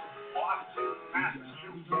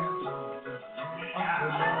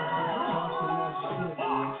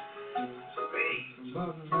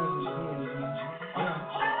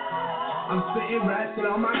 I'm spitting raps and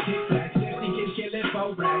on my kickbacks. Empty can kill it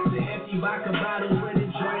for racks. The empty vodka bottles with the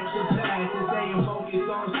joints to pass. And saying focus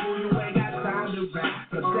on school, you ain't got time to rap.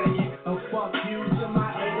 I'm saying a fuck you to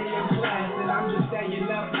my alien class. And I'm just staying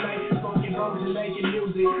up late, smoking bones and making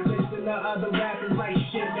music. Listen to other rappers like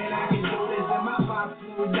shit, man, I can do this. And my pops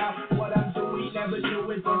moved out what I'm doing, never do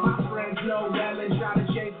it. But my friends know well and try to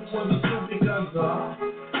chase me when we stupid because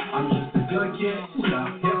I'm just a good kid who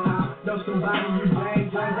love hip-hop. Know somebody you bang,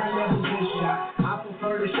 friends I never been shot. I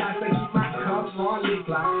prefer the shots that keep my cups on lip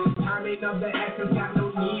lock. Timing of the actors got no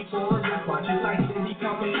need for a wristwatch. It's like city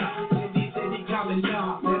coming up, city coming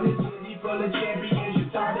up. Man, this city full of champions, you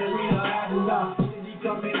thought that we done had enough. City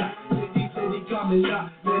coming up, city coming up.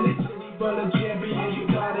 Man, this city full of champions, you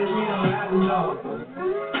thought that we done had enough.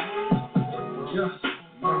 Yeah,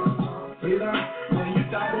 you know, man, you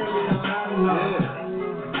thought that we done had enough.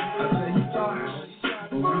 I said you thought,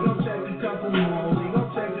 but we gon' take a couple more. We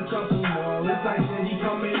gon' take a couple more. It's like city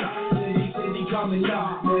coming up, city coming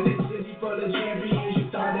up. Man, this city full of champions, you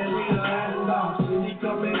thought that we done had enough. City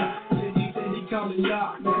coming up, city coming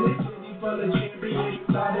up. Man, this city full of champions, you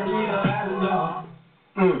thought that we done had enough.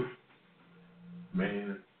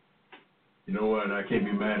 Man, you know what? I can't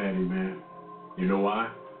be mad at him, man. You know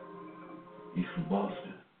why? He's from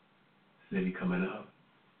Boston. City coming up.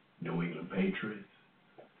 New England Patriots.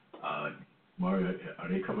 Mario, are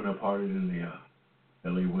they coming up harder than the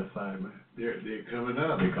LA West Side, man? They're coming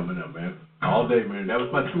up. They're coming up, man. All day, man. That was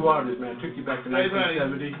my two artists, man. Took you back to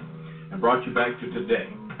 1970 and brought you back to today.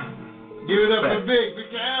 Give it up for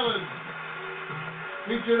Vic Allen.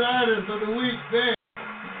 Featured artist of the week, man.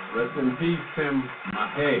 Rest in peace, Tim.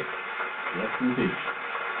 Hey, rest in peace.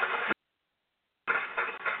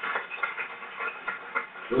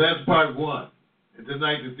 Well, that's part one. And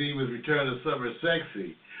tonight the theme is Return of Summer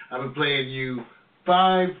Sexy. I've been playing you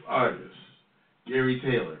 5 artists. Gary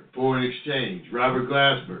Taylor, Foreign Exchange, Robert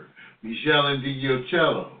Glasper, Michelle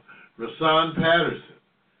Indiocello, Rasan Patterson.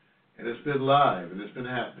 And it's been live, and it's been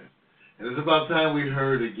happening. And it's about time we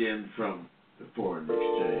heard again from the Foreign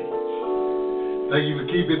Exchange. Thank you for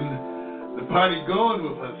keeping the party going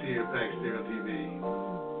with us here at Pax Stereo TV.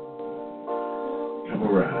 Come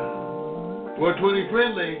around. 420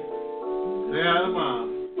 friendly. Say hi to Mom.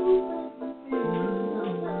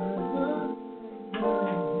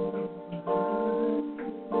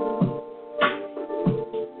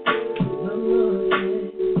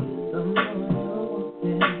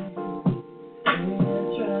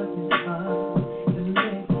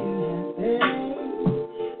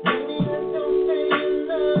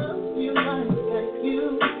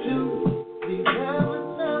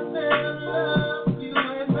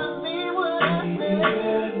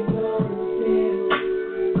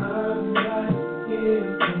 I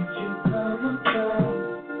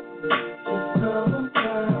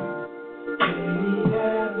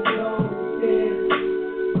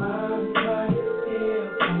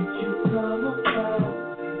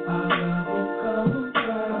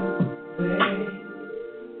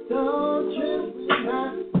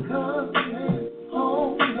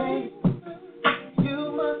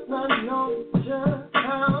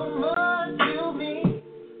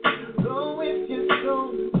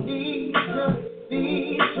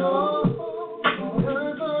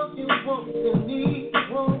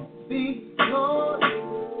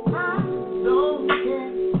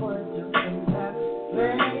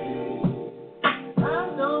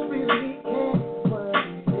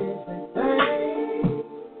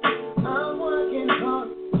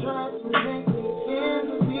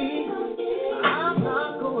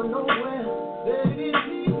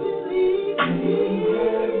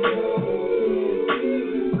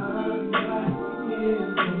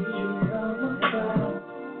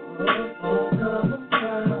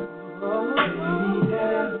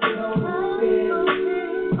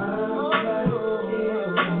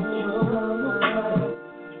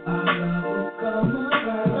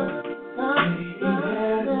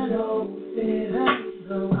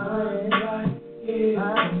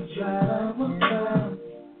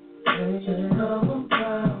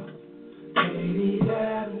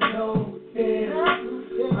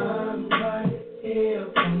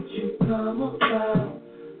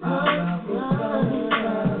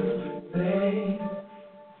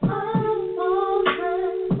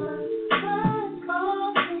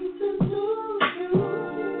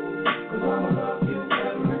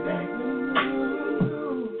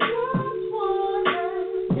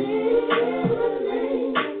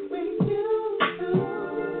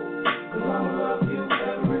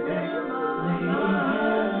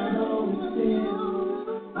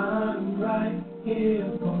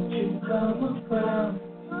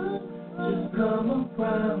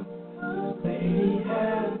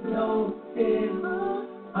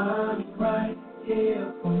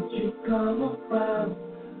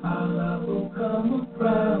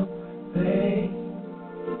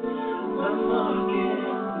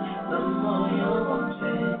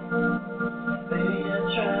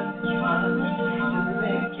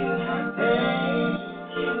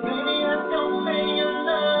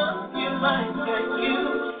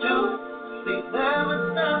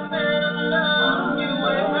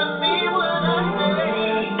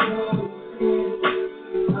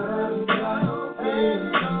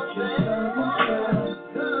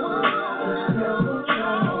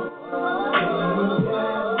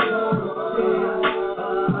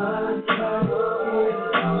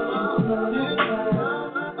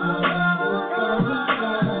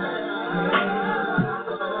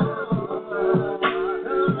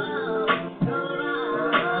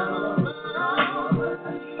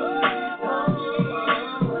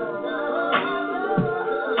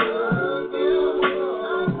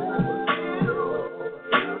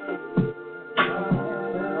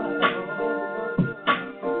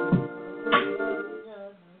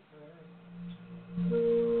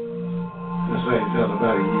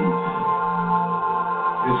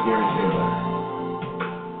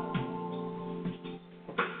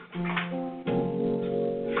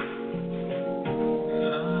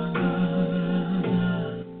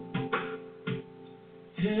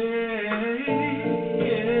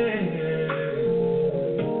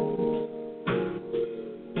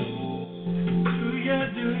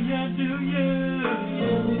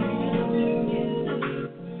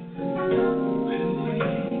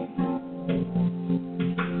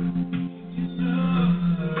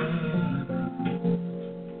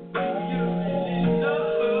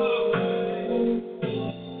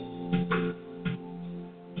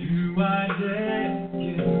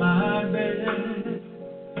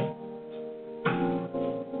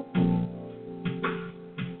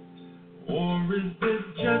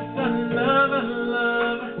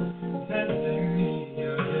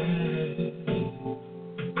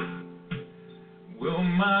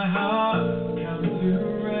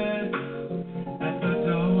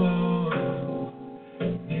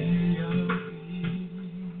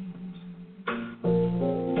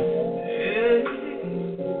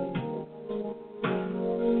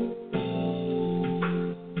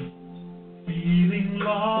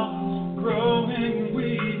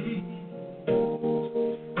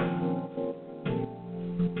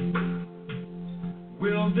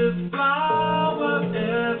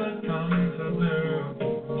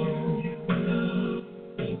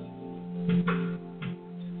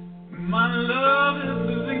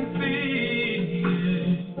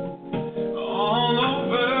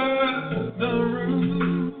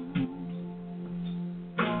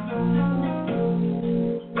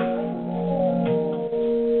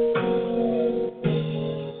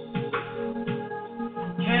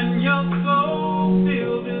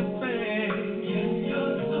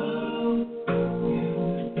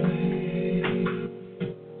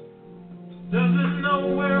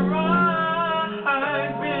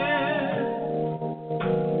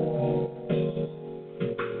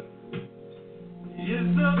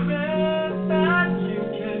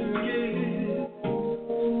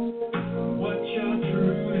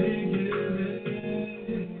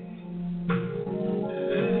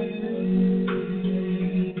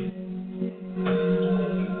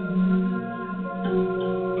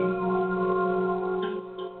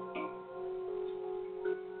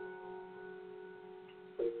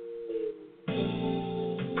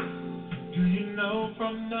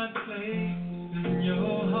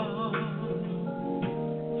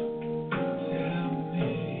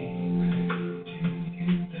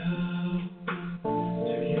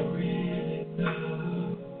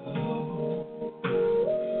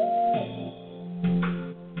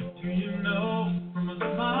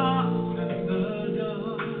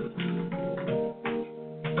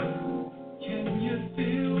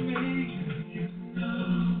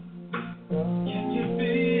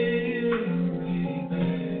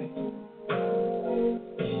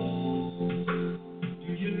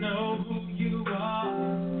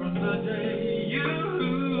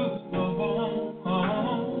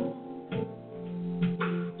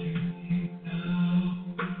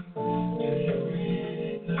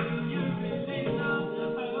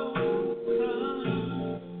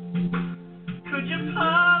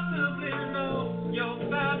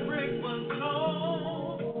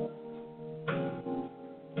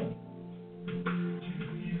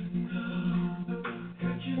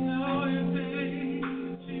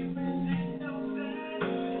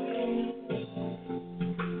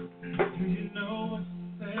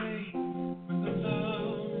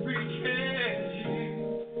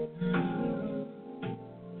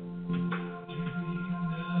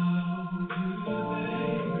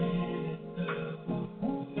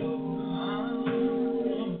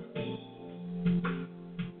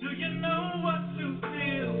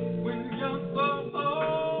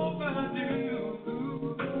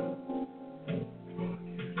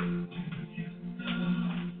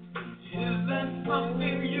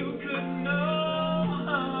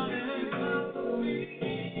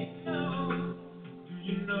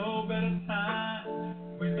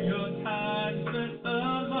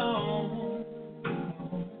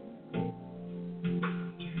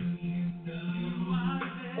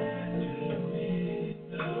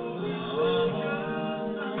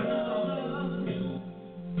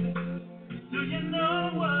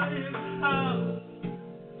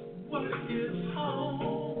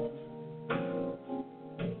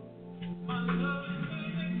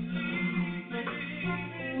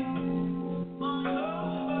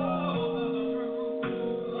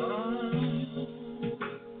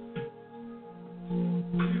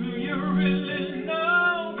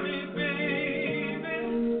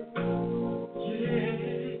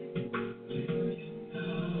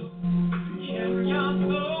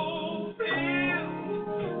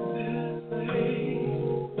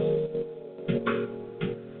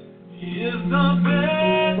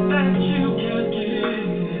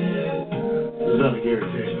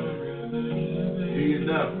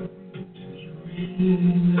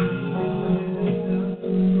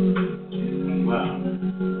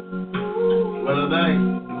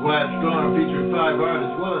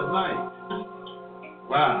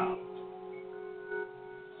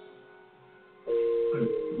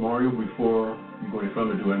Mario, before you go any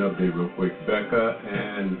further, do an update real quick. Becca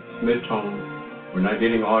and Midtone, we're not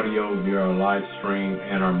getting audio via our live stream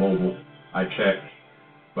and our mobile. I checked.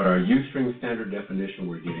 But our Ustream standard definition,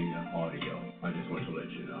 we're getting the audio. I just want to let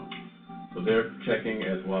you know. So they're checking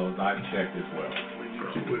as well as I've checked as well.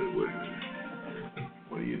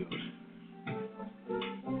 What do you know?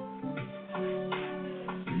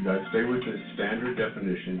 You guys stay with the standard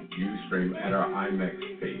definition, Ustream, at our IMEX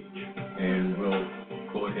page. And we'll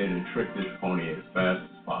go ahead and trick this pony as fast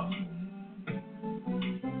as possible.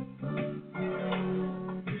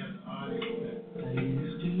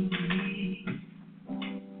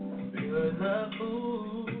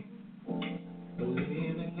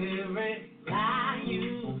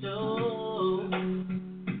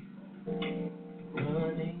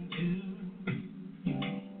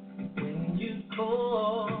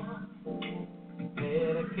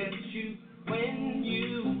 When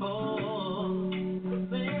you fall,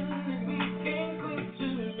 then if you can't quit to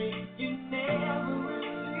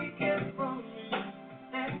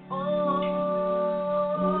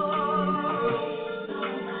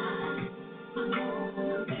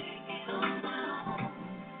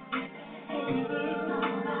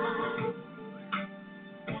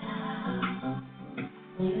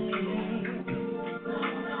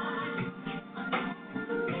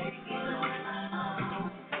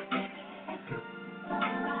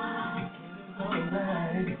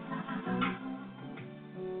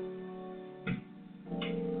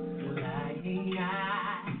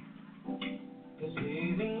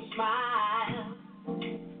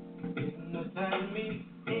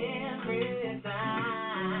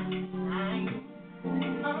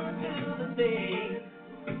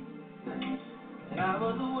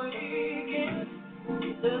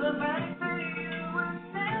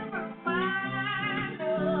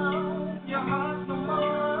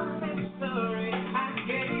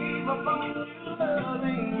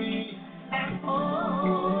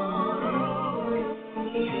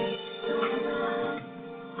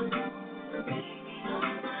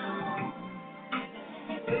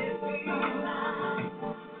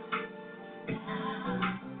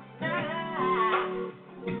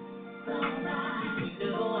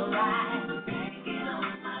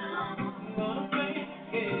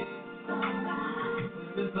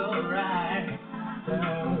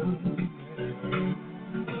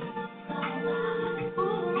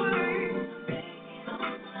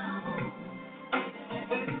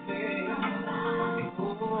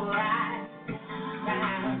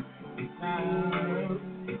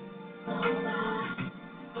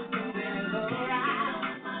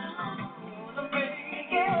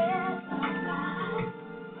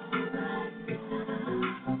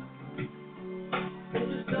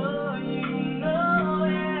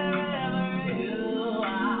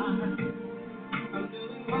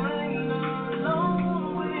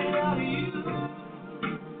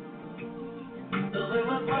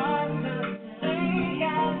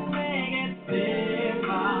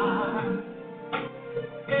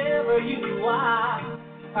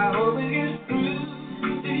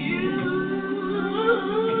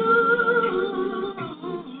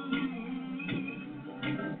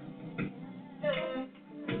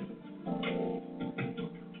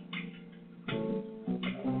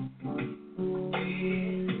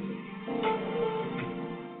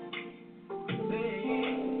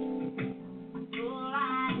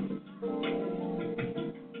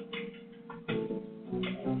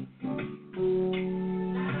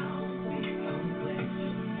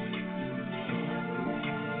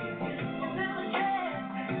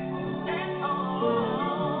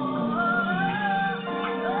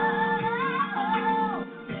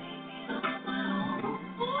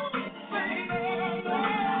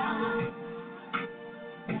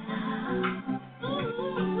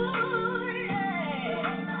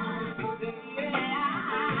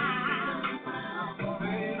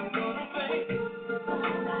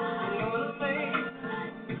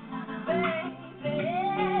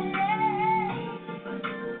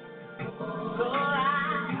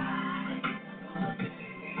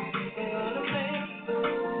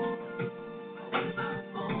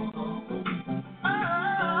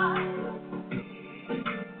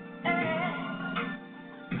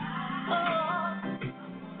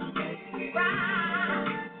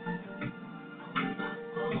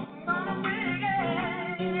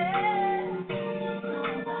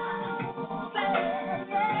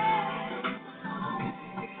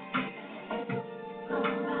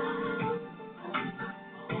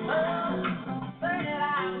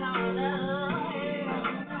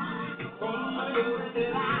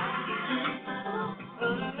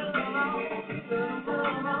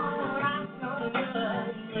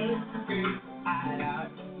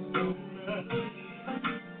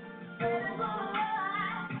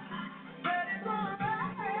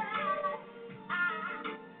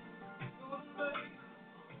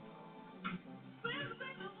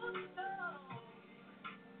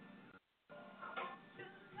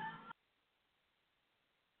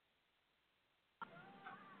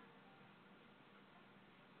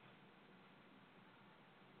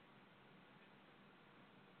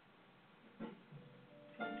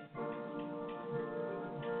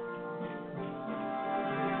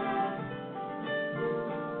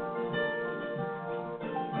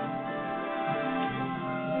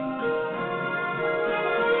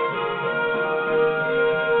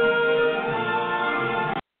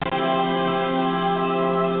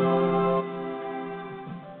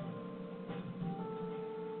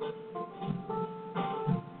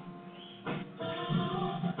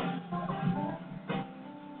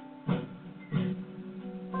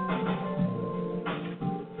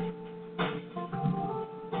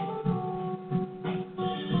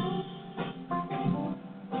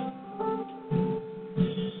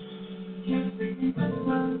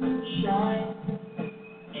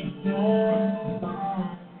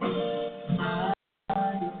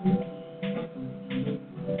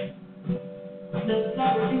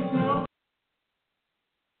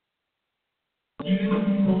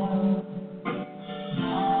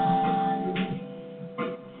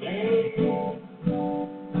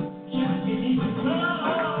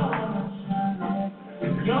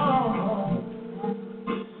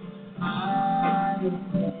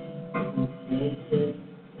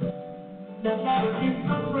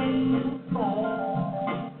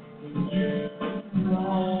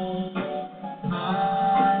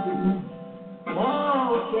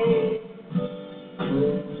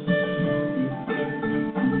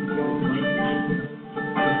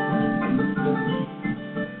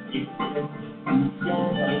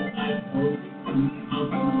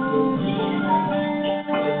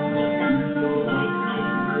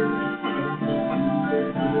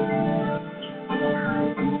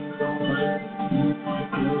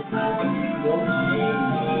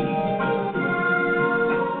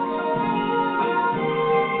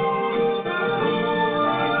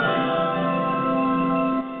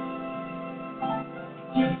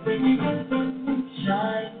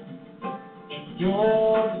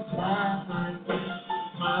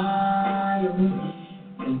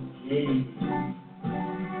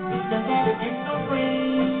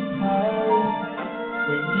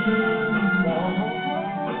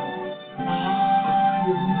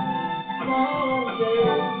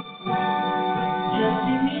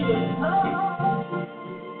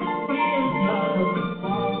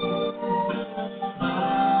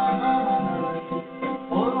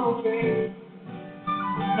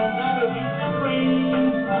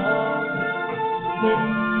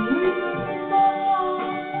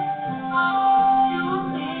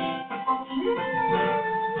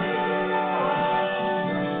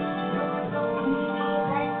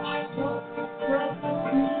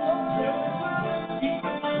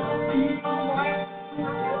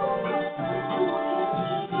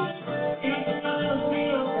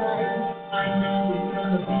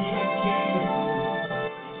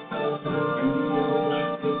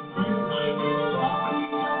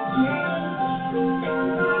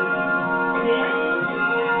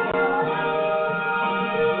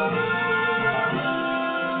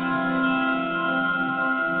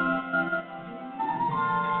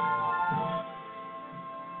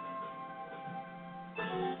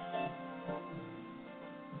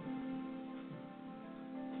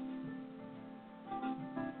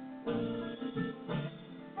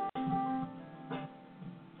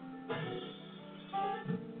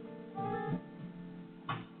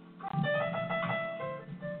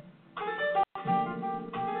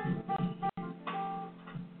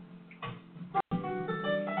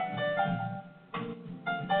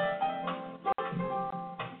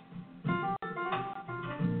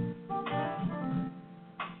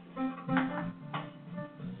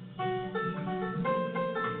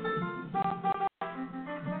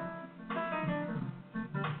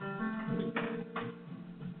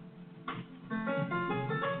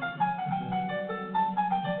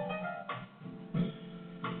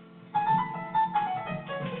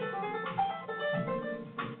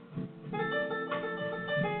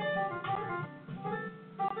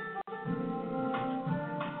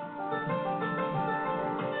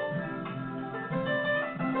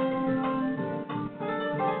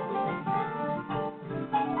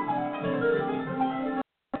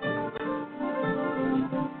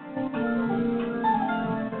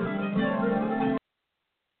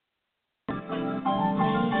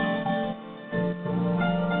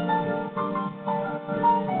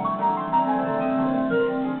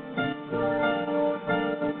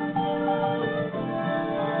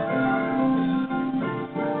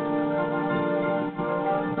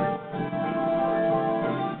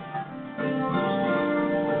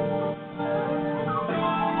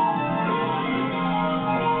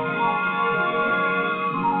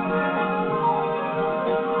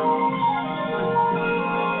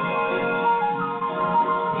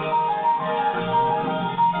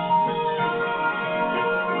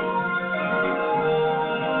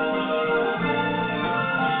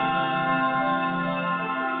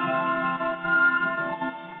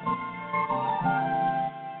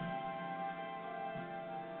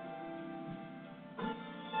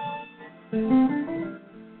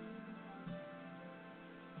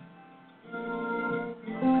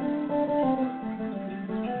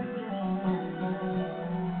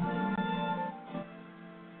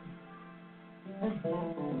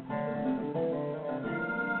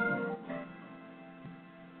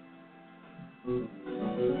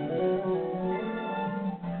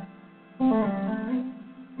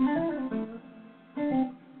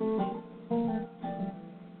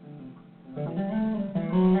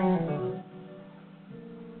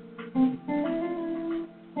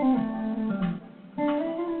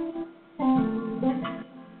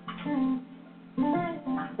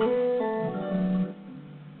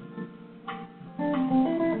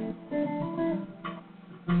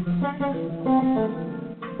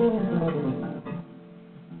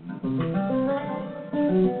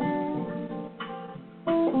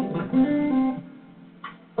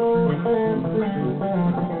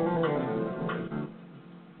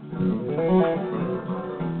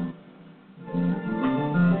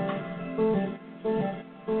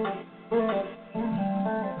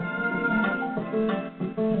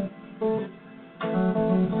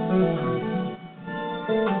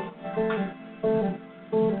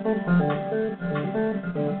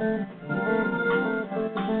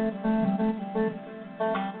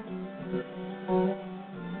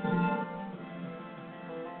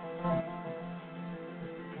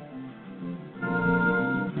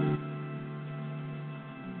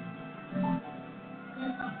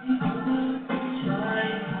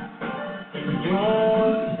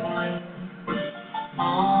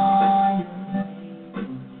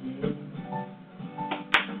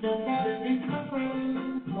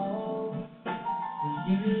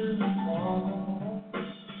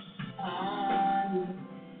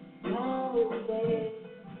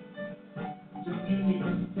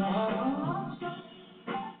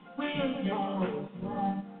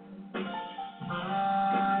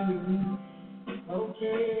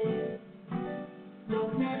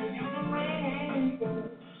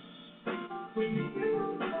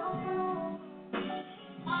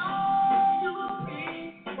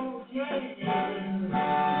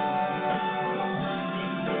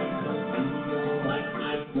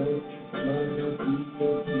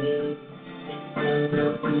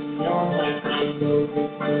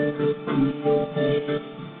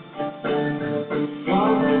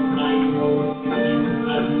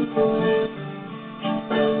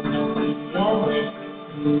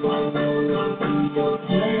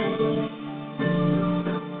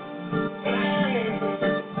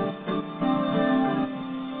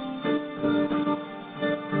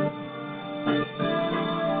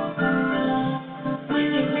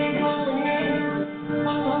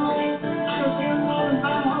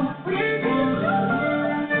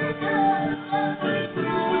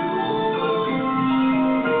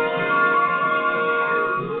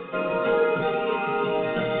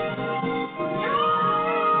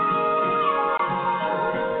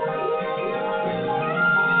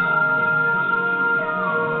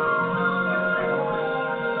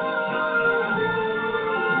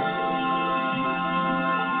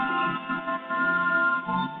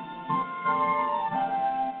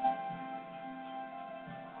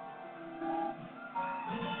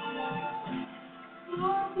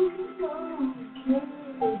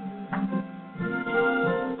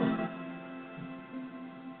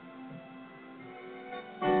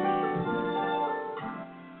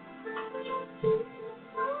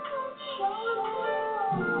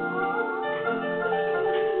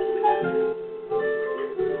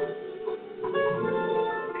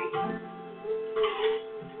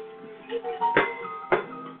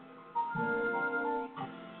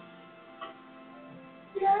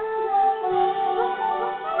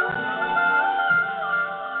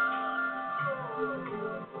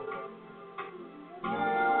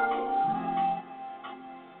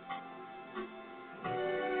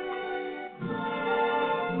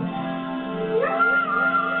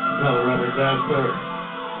Brother Robert Dasper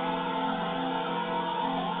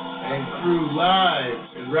and crew live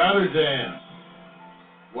in Rotterdam.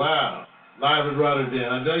 Wow, live in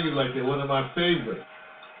Rotterdam. I know you like it. One of my favorites.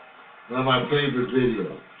 One of my favorite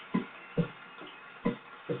videos.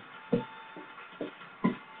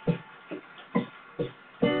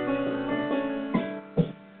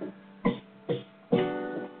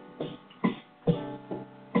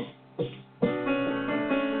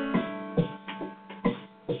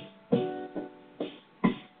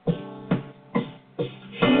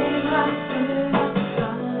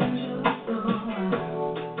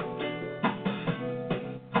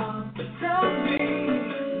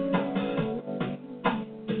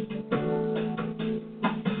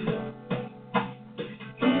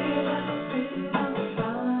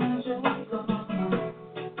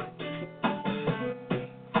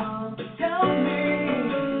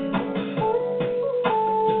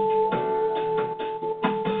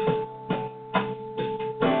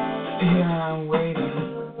 Here I'm waiting,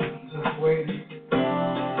 just waiting,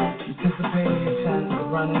 anticipating a chance to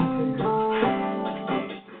run into you.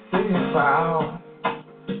 Sit here for hours,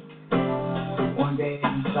 one day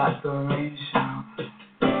even sat through a rain shower.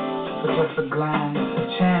 For just a glance, a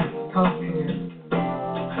chance to talk to you.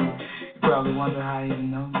 You probably wonder how I even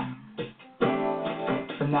know you.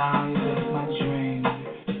 But now you're just my dream.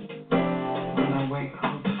 When I wake, I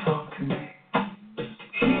hope you talk to me.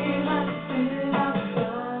 Here I sit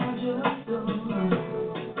outside your door.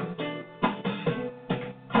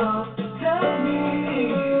 Talk to me.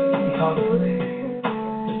 Talk to me.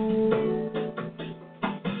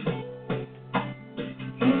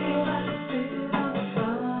 Here I sit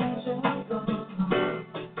outside your door.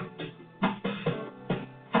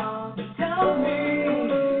 Talk to me.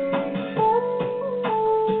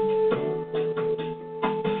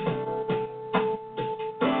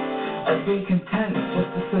 I'd be content just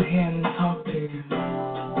to sit here and talk to you.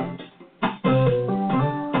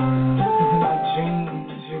 'Cause in my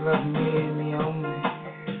dreams, you love me and me only.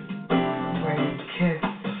 Where you kiss,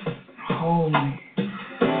 hold me.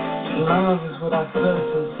 Love is what I search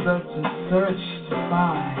and search and search to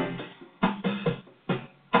find.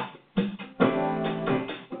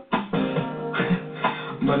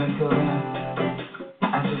 But until then,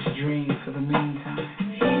 I just dream for the meantime.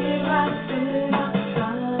 Here I sit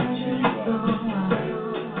outside your door.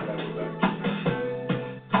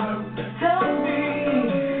 Tell me,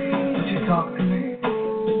 would you talk to me?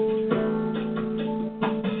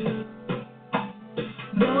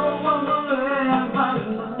 No one will ever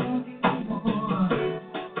love you more.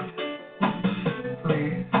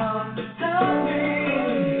 Please talk to me.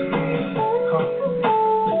 Talk to me.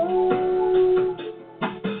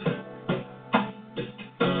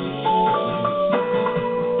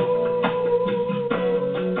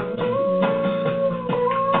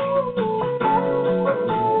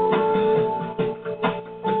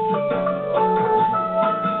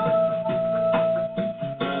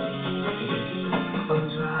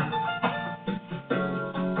 Close your eyes.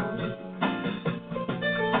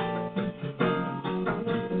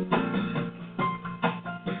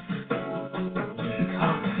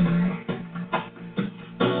 Talk to me.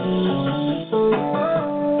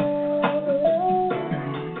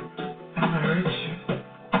 Have I hurt you?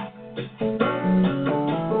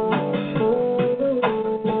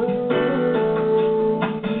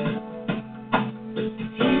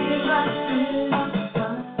 Here I sit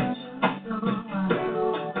outside your door.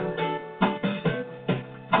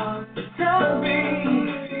 Talk to me.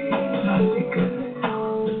 I'll be good.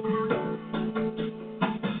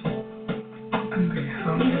 I'm being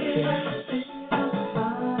so good.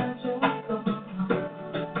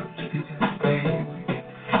 You just stay with me.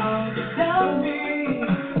 Tell me.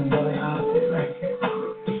 I'm really happy right here.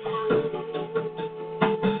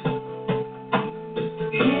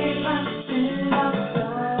 Here I sit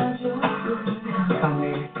outside your door. Tell me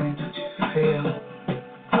everything that you feel.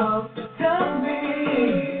 Talk to me.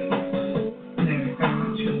 And everything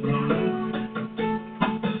that you want.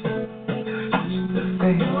 Just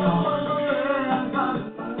stay and talk.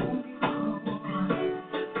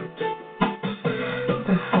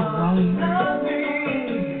 They're so lonely.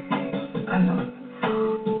 I know it's so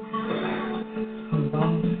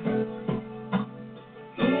lonely.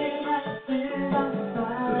 Here I sit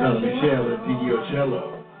outside Don Michelle and Didi Ocello.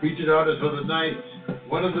 Featured artist for the night,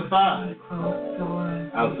 one of the five, closed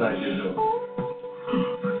doors. outside your door.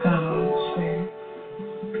 Down on the shade.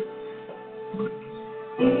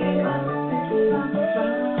 Here I sit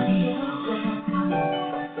outside your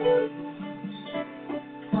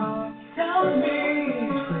door. Tell me,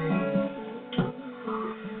 please.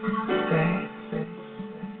 Stay.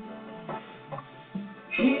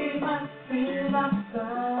 Here I sit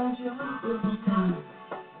outside your door.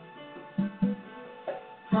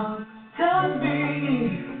 Talk to me.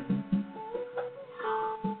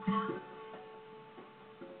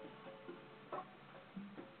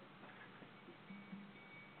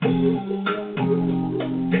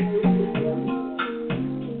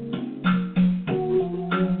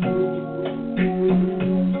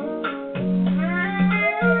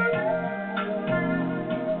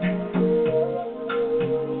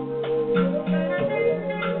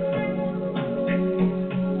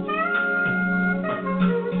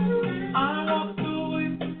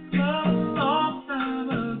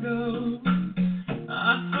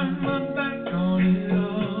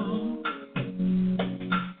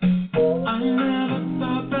 I never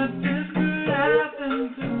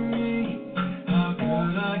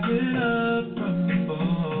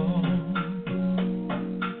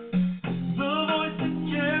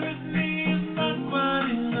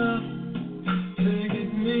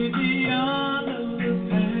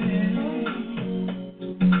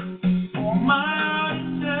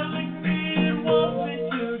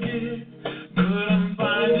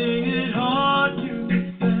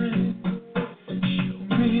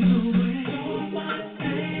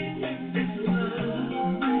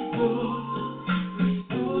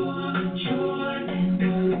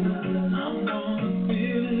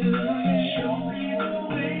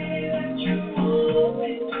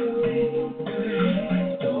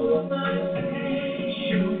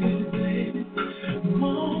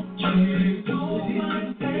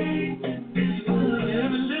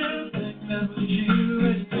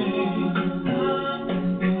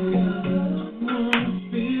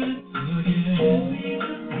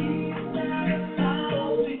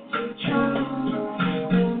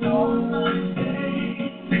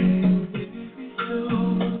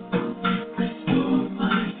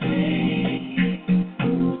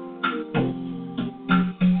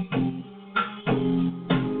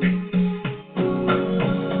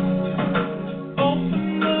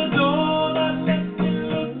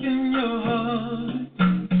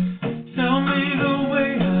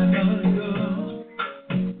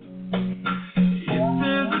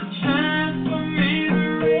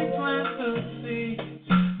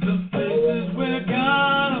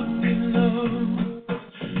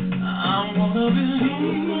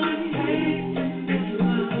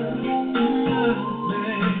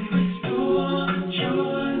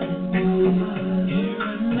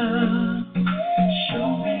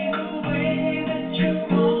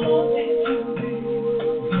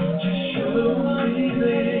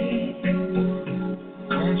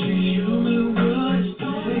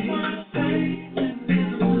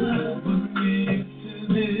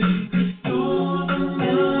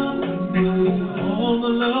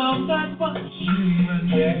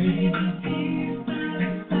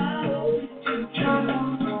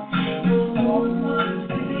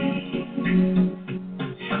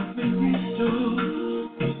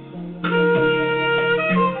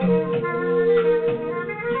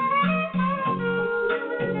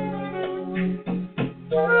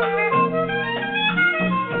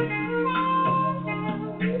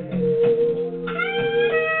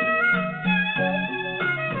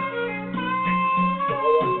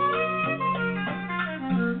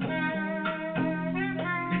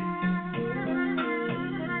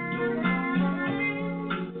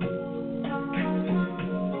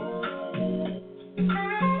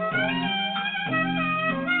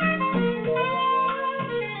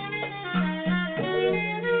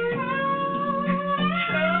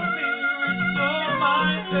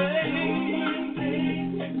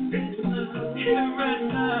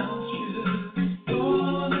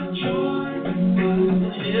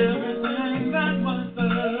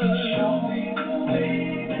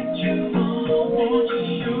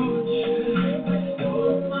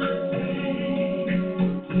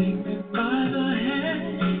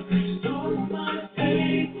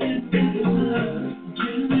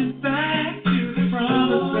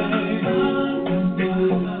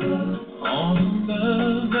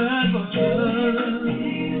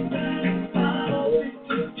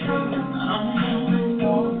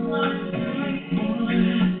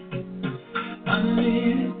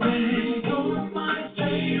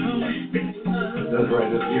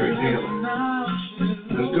right, that's Gary Taylor.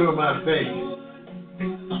 Restore My Faith.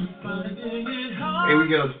 Hey, we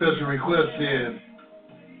got a special request in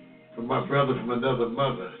from my brother from another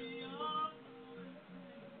mother.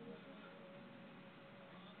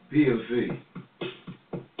 PLC.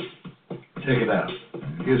 Check it out.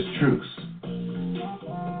 Here's Truce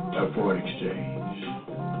by Foreign Exchange.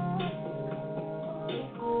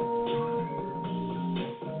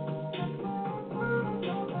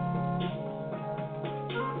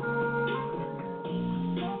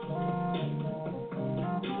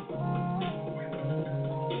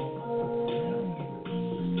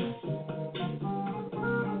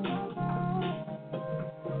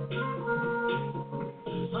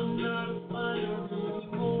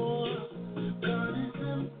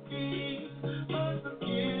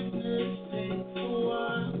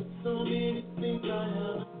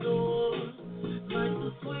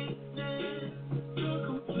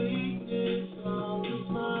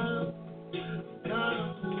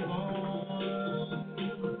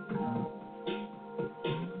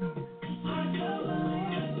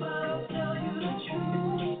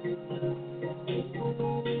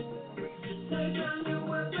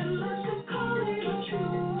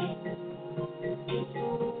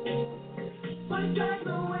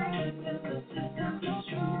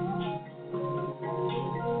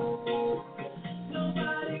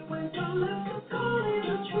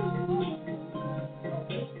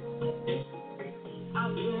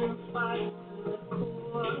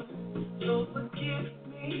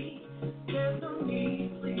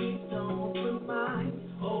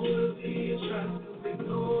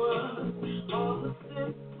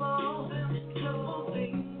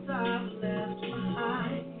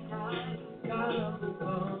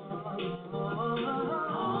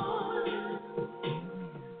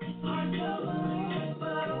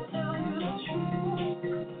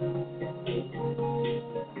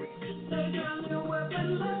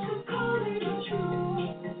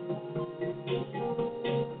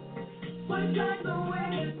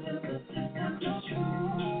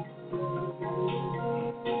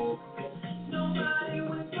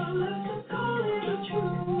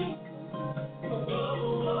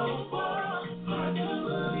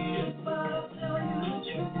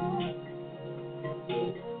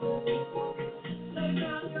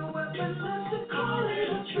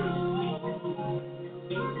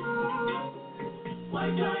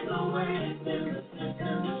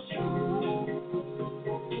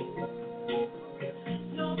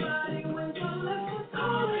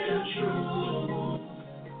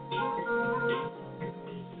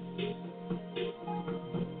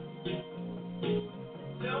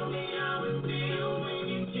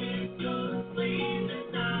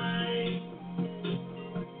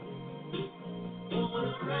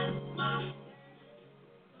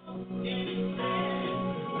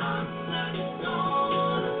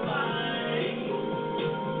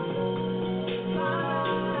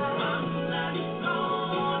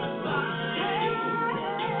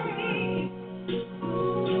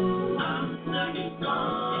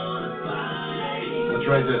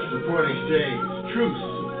 Right, that's the Foreign Exchange, Truce,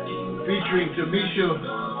 featuring Tamisha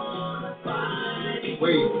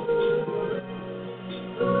Wade.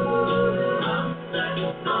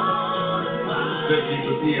 Especially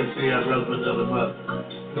for PMC, our brother from another mother.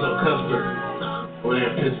 Hello, Cuthbert, over there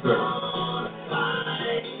in Pittsburgh.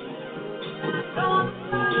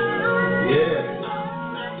 Yeah.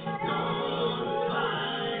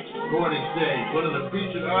 Foreign Exchange, one of the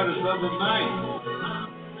featured artists of the night.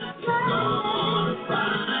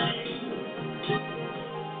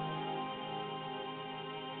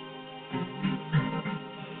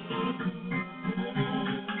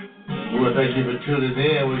 Well, thank you for tuning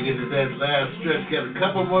in. We'll get to that last stretch. Got a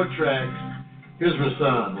couple more tracks. Here's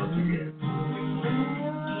Rasan once again.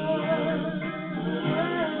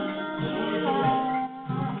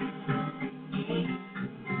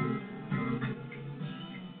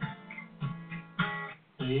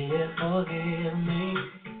 Forgive me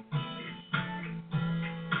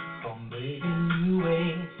for making you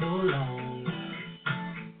wait so long.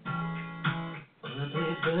 But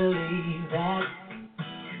please believe that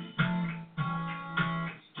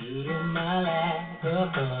due to my lack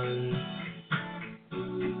of fun.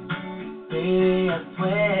 Baby, I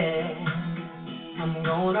swear I'm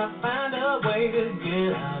gonna find a way to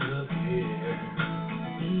get out of here.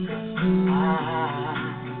 I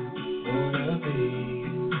wanna be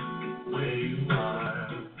where you are.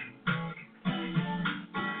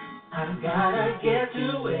 I've gotta get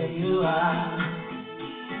to where you are,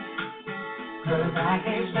 'cause I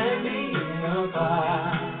can't stand being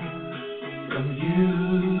apart from you.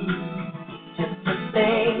 Just to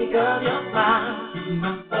think of your smile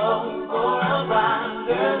my soul for a while,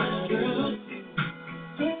 girl, it's true.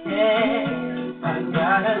 Yeah, I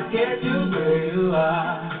gotta get you where you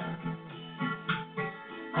are.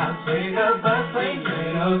 I'll take a bus, plane,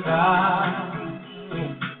 train, or car.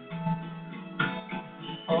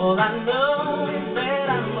 All I know is that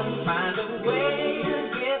I'm gonna find a way to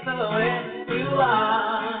get to where you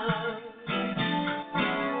are.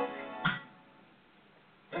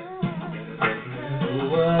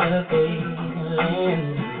 What a feeling,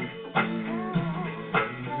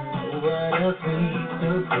 what a sweet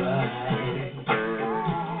surprise,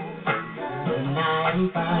 when I am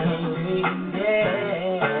finally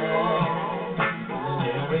there,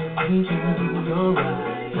 staring into your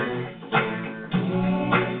eyes.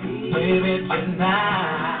 Baby,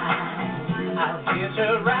 tonight I'll get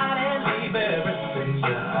you right and leave everything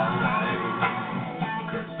behind.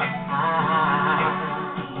 'Cause I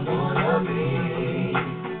wanna be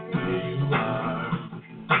where you are.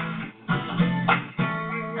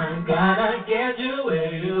 I gotta get you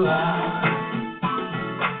where you are.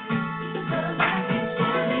 'Cause I can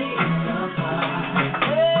stand me in your heart.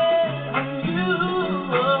 Hey, you,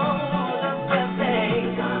 just that thing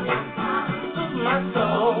to my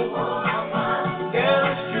soul. Girl,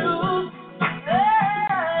 it's true.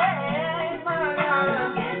 Hey, I gotta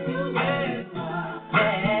get you where you are.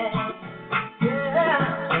 Yeah.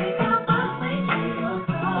 Take a bus, plane, train, or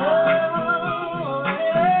car. Oh,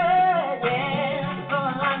 yeah.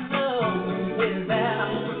 All I know is that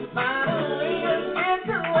I'm find a way to get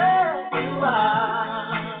to where you are.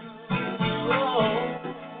 Oh,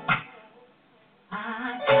 I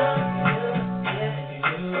gotta get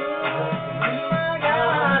you. I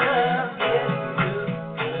gotta get you.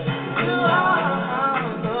 You are.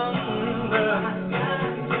 I gotta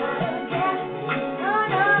get you.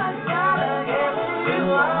 I gotta get where you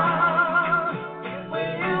are.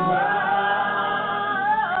 Where you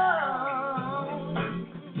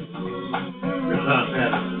Good song,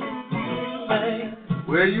 Patterson. are.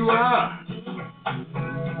 Where you are.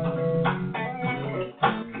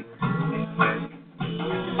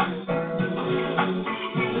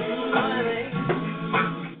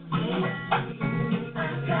 I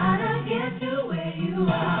gotta get to where you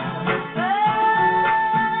are.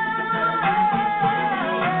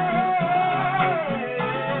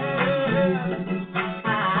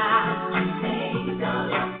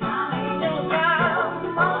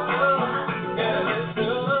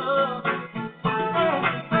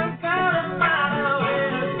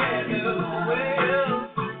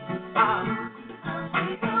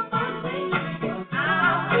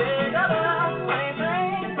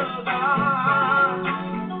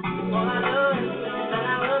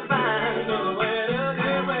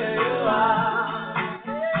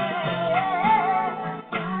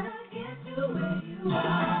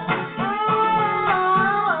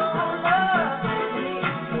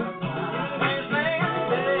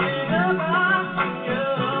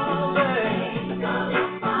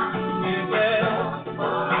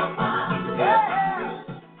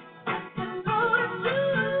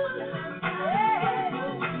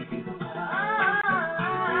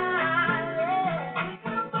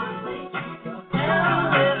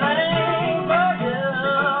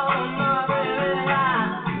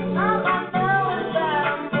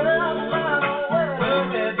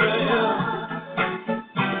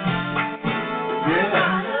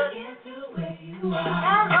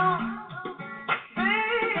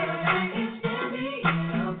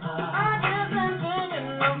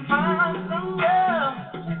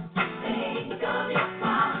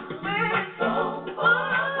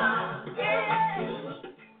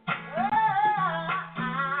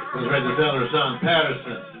 The Tenor song,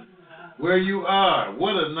 Patterson. Where you are.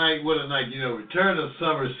 What a night, what a night. You know, Return of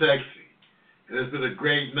Summer Sexy. It has been a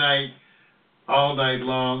great night, all night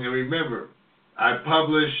long. And remember, I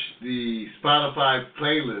publish the Spotify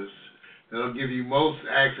playlist that'll give you most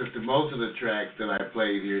access to most of the tracks that I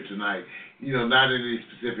played here tonight. You know, not in any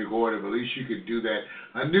specific order, but at least you could do that.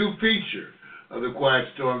 A new feature of The Quiet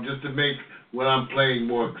Storm just to make what I'm playing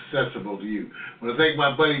more accessible to you. I want to thank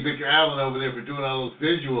my buddy Victor Allen over there for doing all those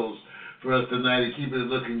visuals for us tonight and keeping it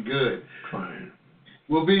looking good. Fine.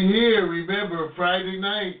 We'll be here, remember, Friday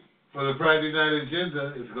night for the Friday Night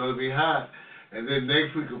Agenda. It's going to be hot. And then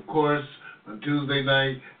next week, of course, on Tuesday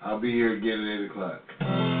night, I'll be here again at 8 o'clock.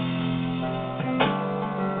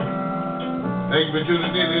 Thank you for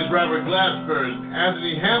tuning in. Here's Robert Glasper and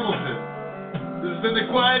Anthony Hamilton. This has been The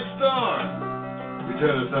Quiet Storm.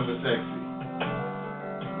 Return of Summer Sexy.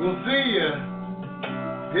 We'll see ya.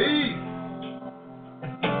 Peace.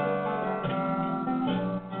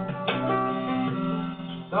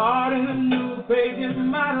 Starting a new page in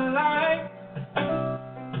my life.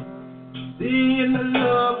 Seeing the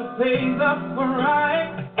love that pays us for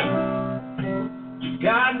right.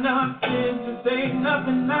 Got nothing to say,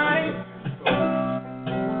 nothing nice.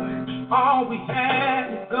 All we had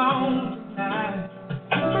is gone tonight.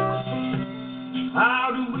 How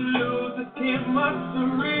do we lose the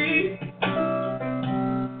chemistry?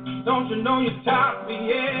 Don't you know you taught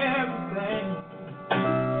me everything?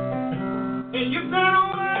 And you got a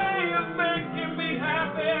way of making me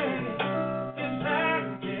happy. It's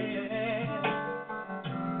happy.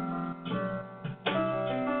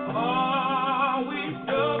 Oh, we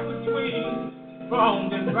stuck between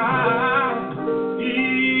wrong and right.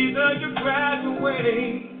 Either you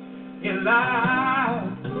graduate in life,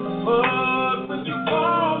 but when you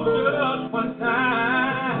fall just one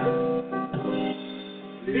time,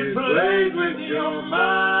 it plays with your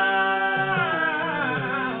mind.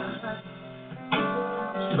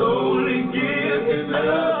 Slowly giving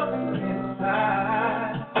up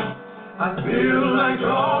inside. I feel like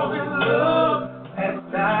all this love has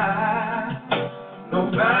died. No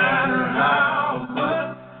matter how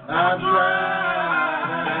much I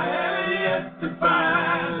try, yet to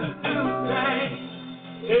find a new day.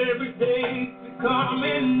 Every day's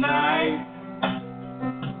becoming night.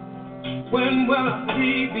 When will I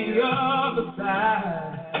see the other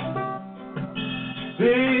side?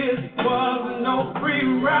 This was no free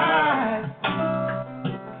ride.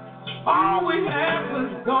 All we had was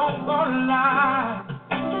gone for life.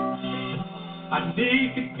 I need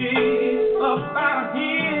to get up out of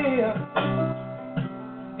here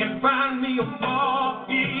and find me a more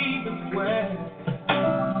even square.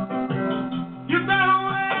 You got a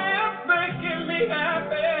way of making me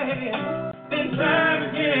happy inside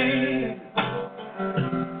again.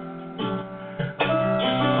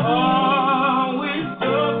 Oh, we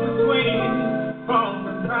stuck between from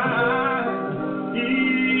the time.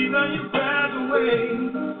 Either you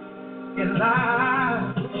graduate in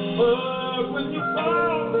life, but when you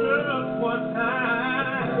fall just one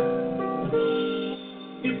time,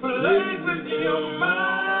 it plays with your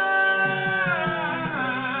mind.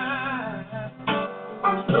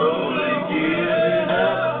 I'm slowly giving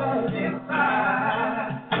up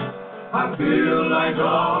inside. I feel like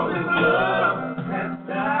all this love has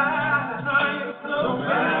died. No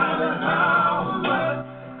matter how much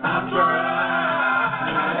I try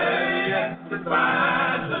to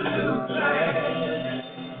find a new place.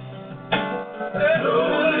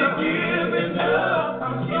 Slowly giving up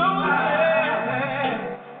inside.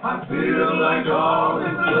 I feel like all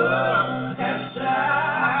this love has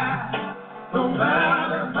died. No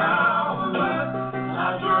matter how much I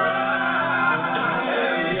try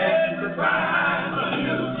to find a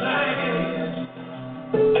new place.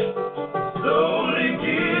 Slowly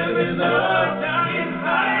giving up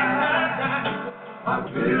inside. I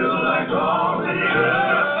feel like all this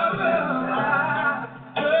love has died.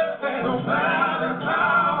 No matter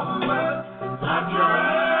how much I try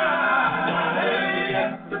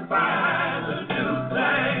to find a new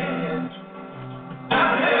place. I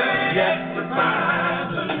have yet to find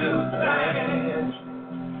a new place.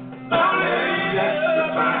 I have yet to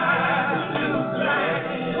find a new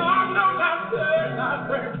place. Oh, no, not good, not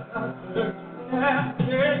good, not good. Yeah.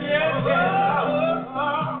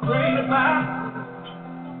 Praying about it.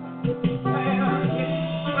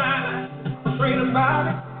 Praying about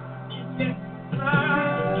it.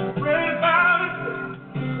 Praying about it.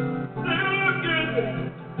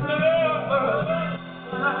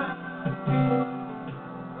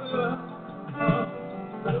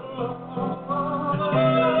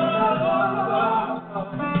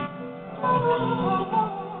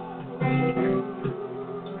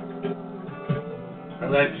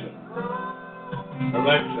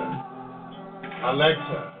 Look at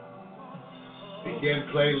Alexa, begin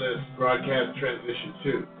playlist broadcast transition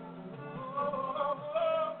 2.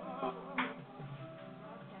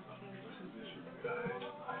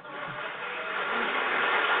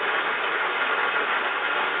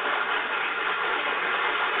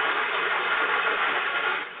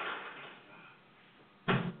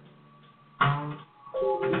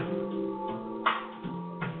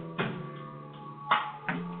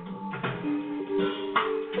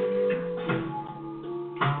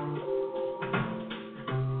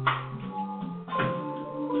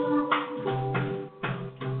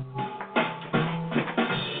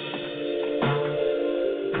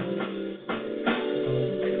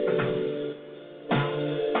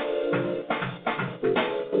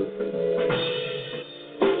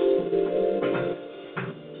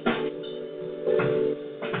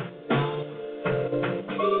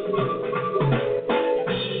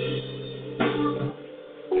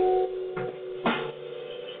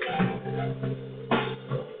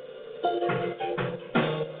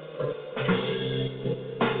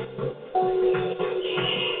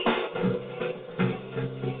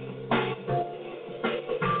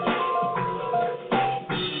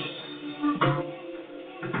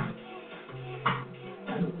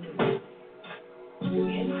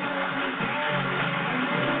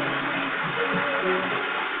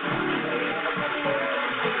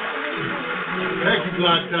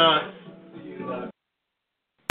 Todd.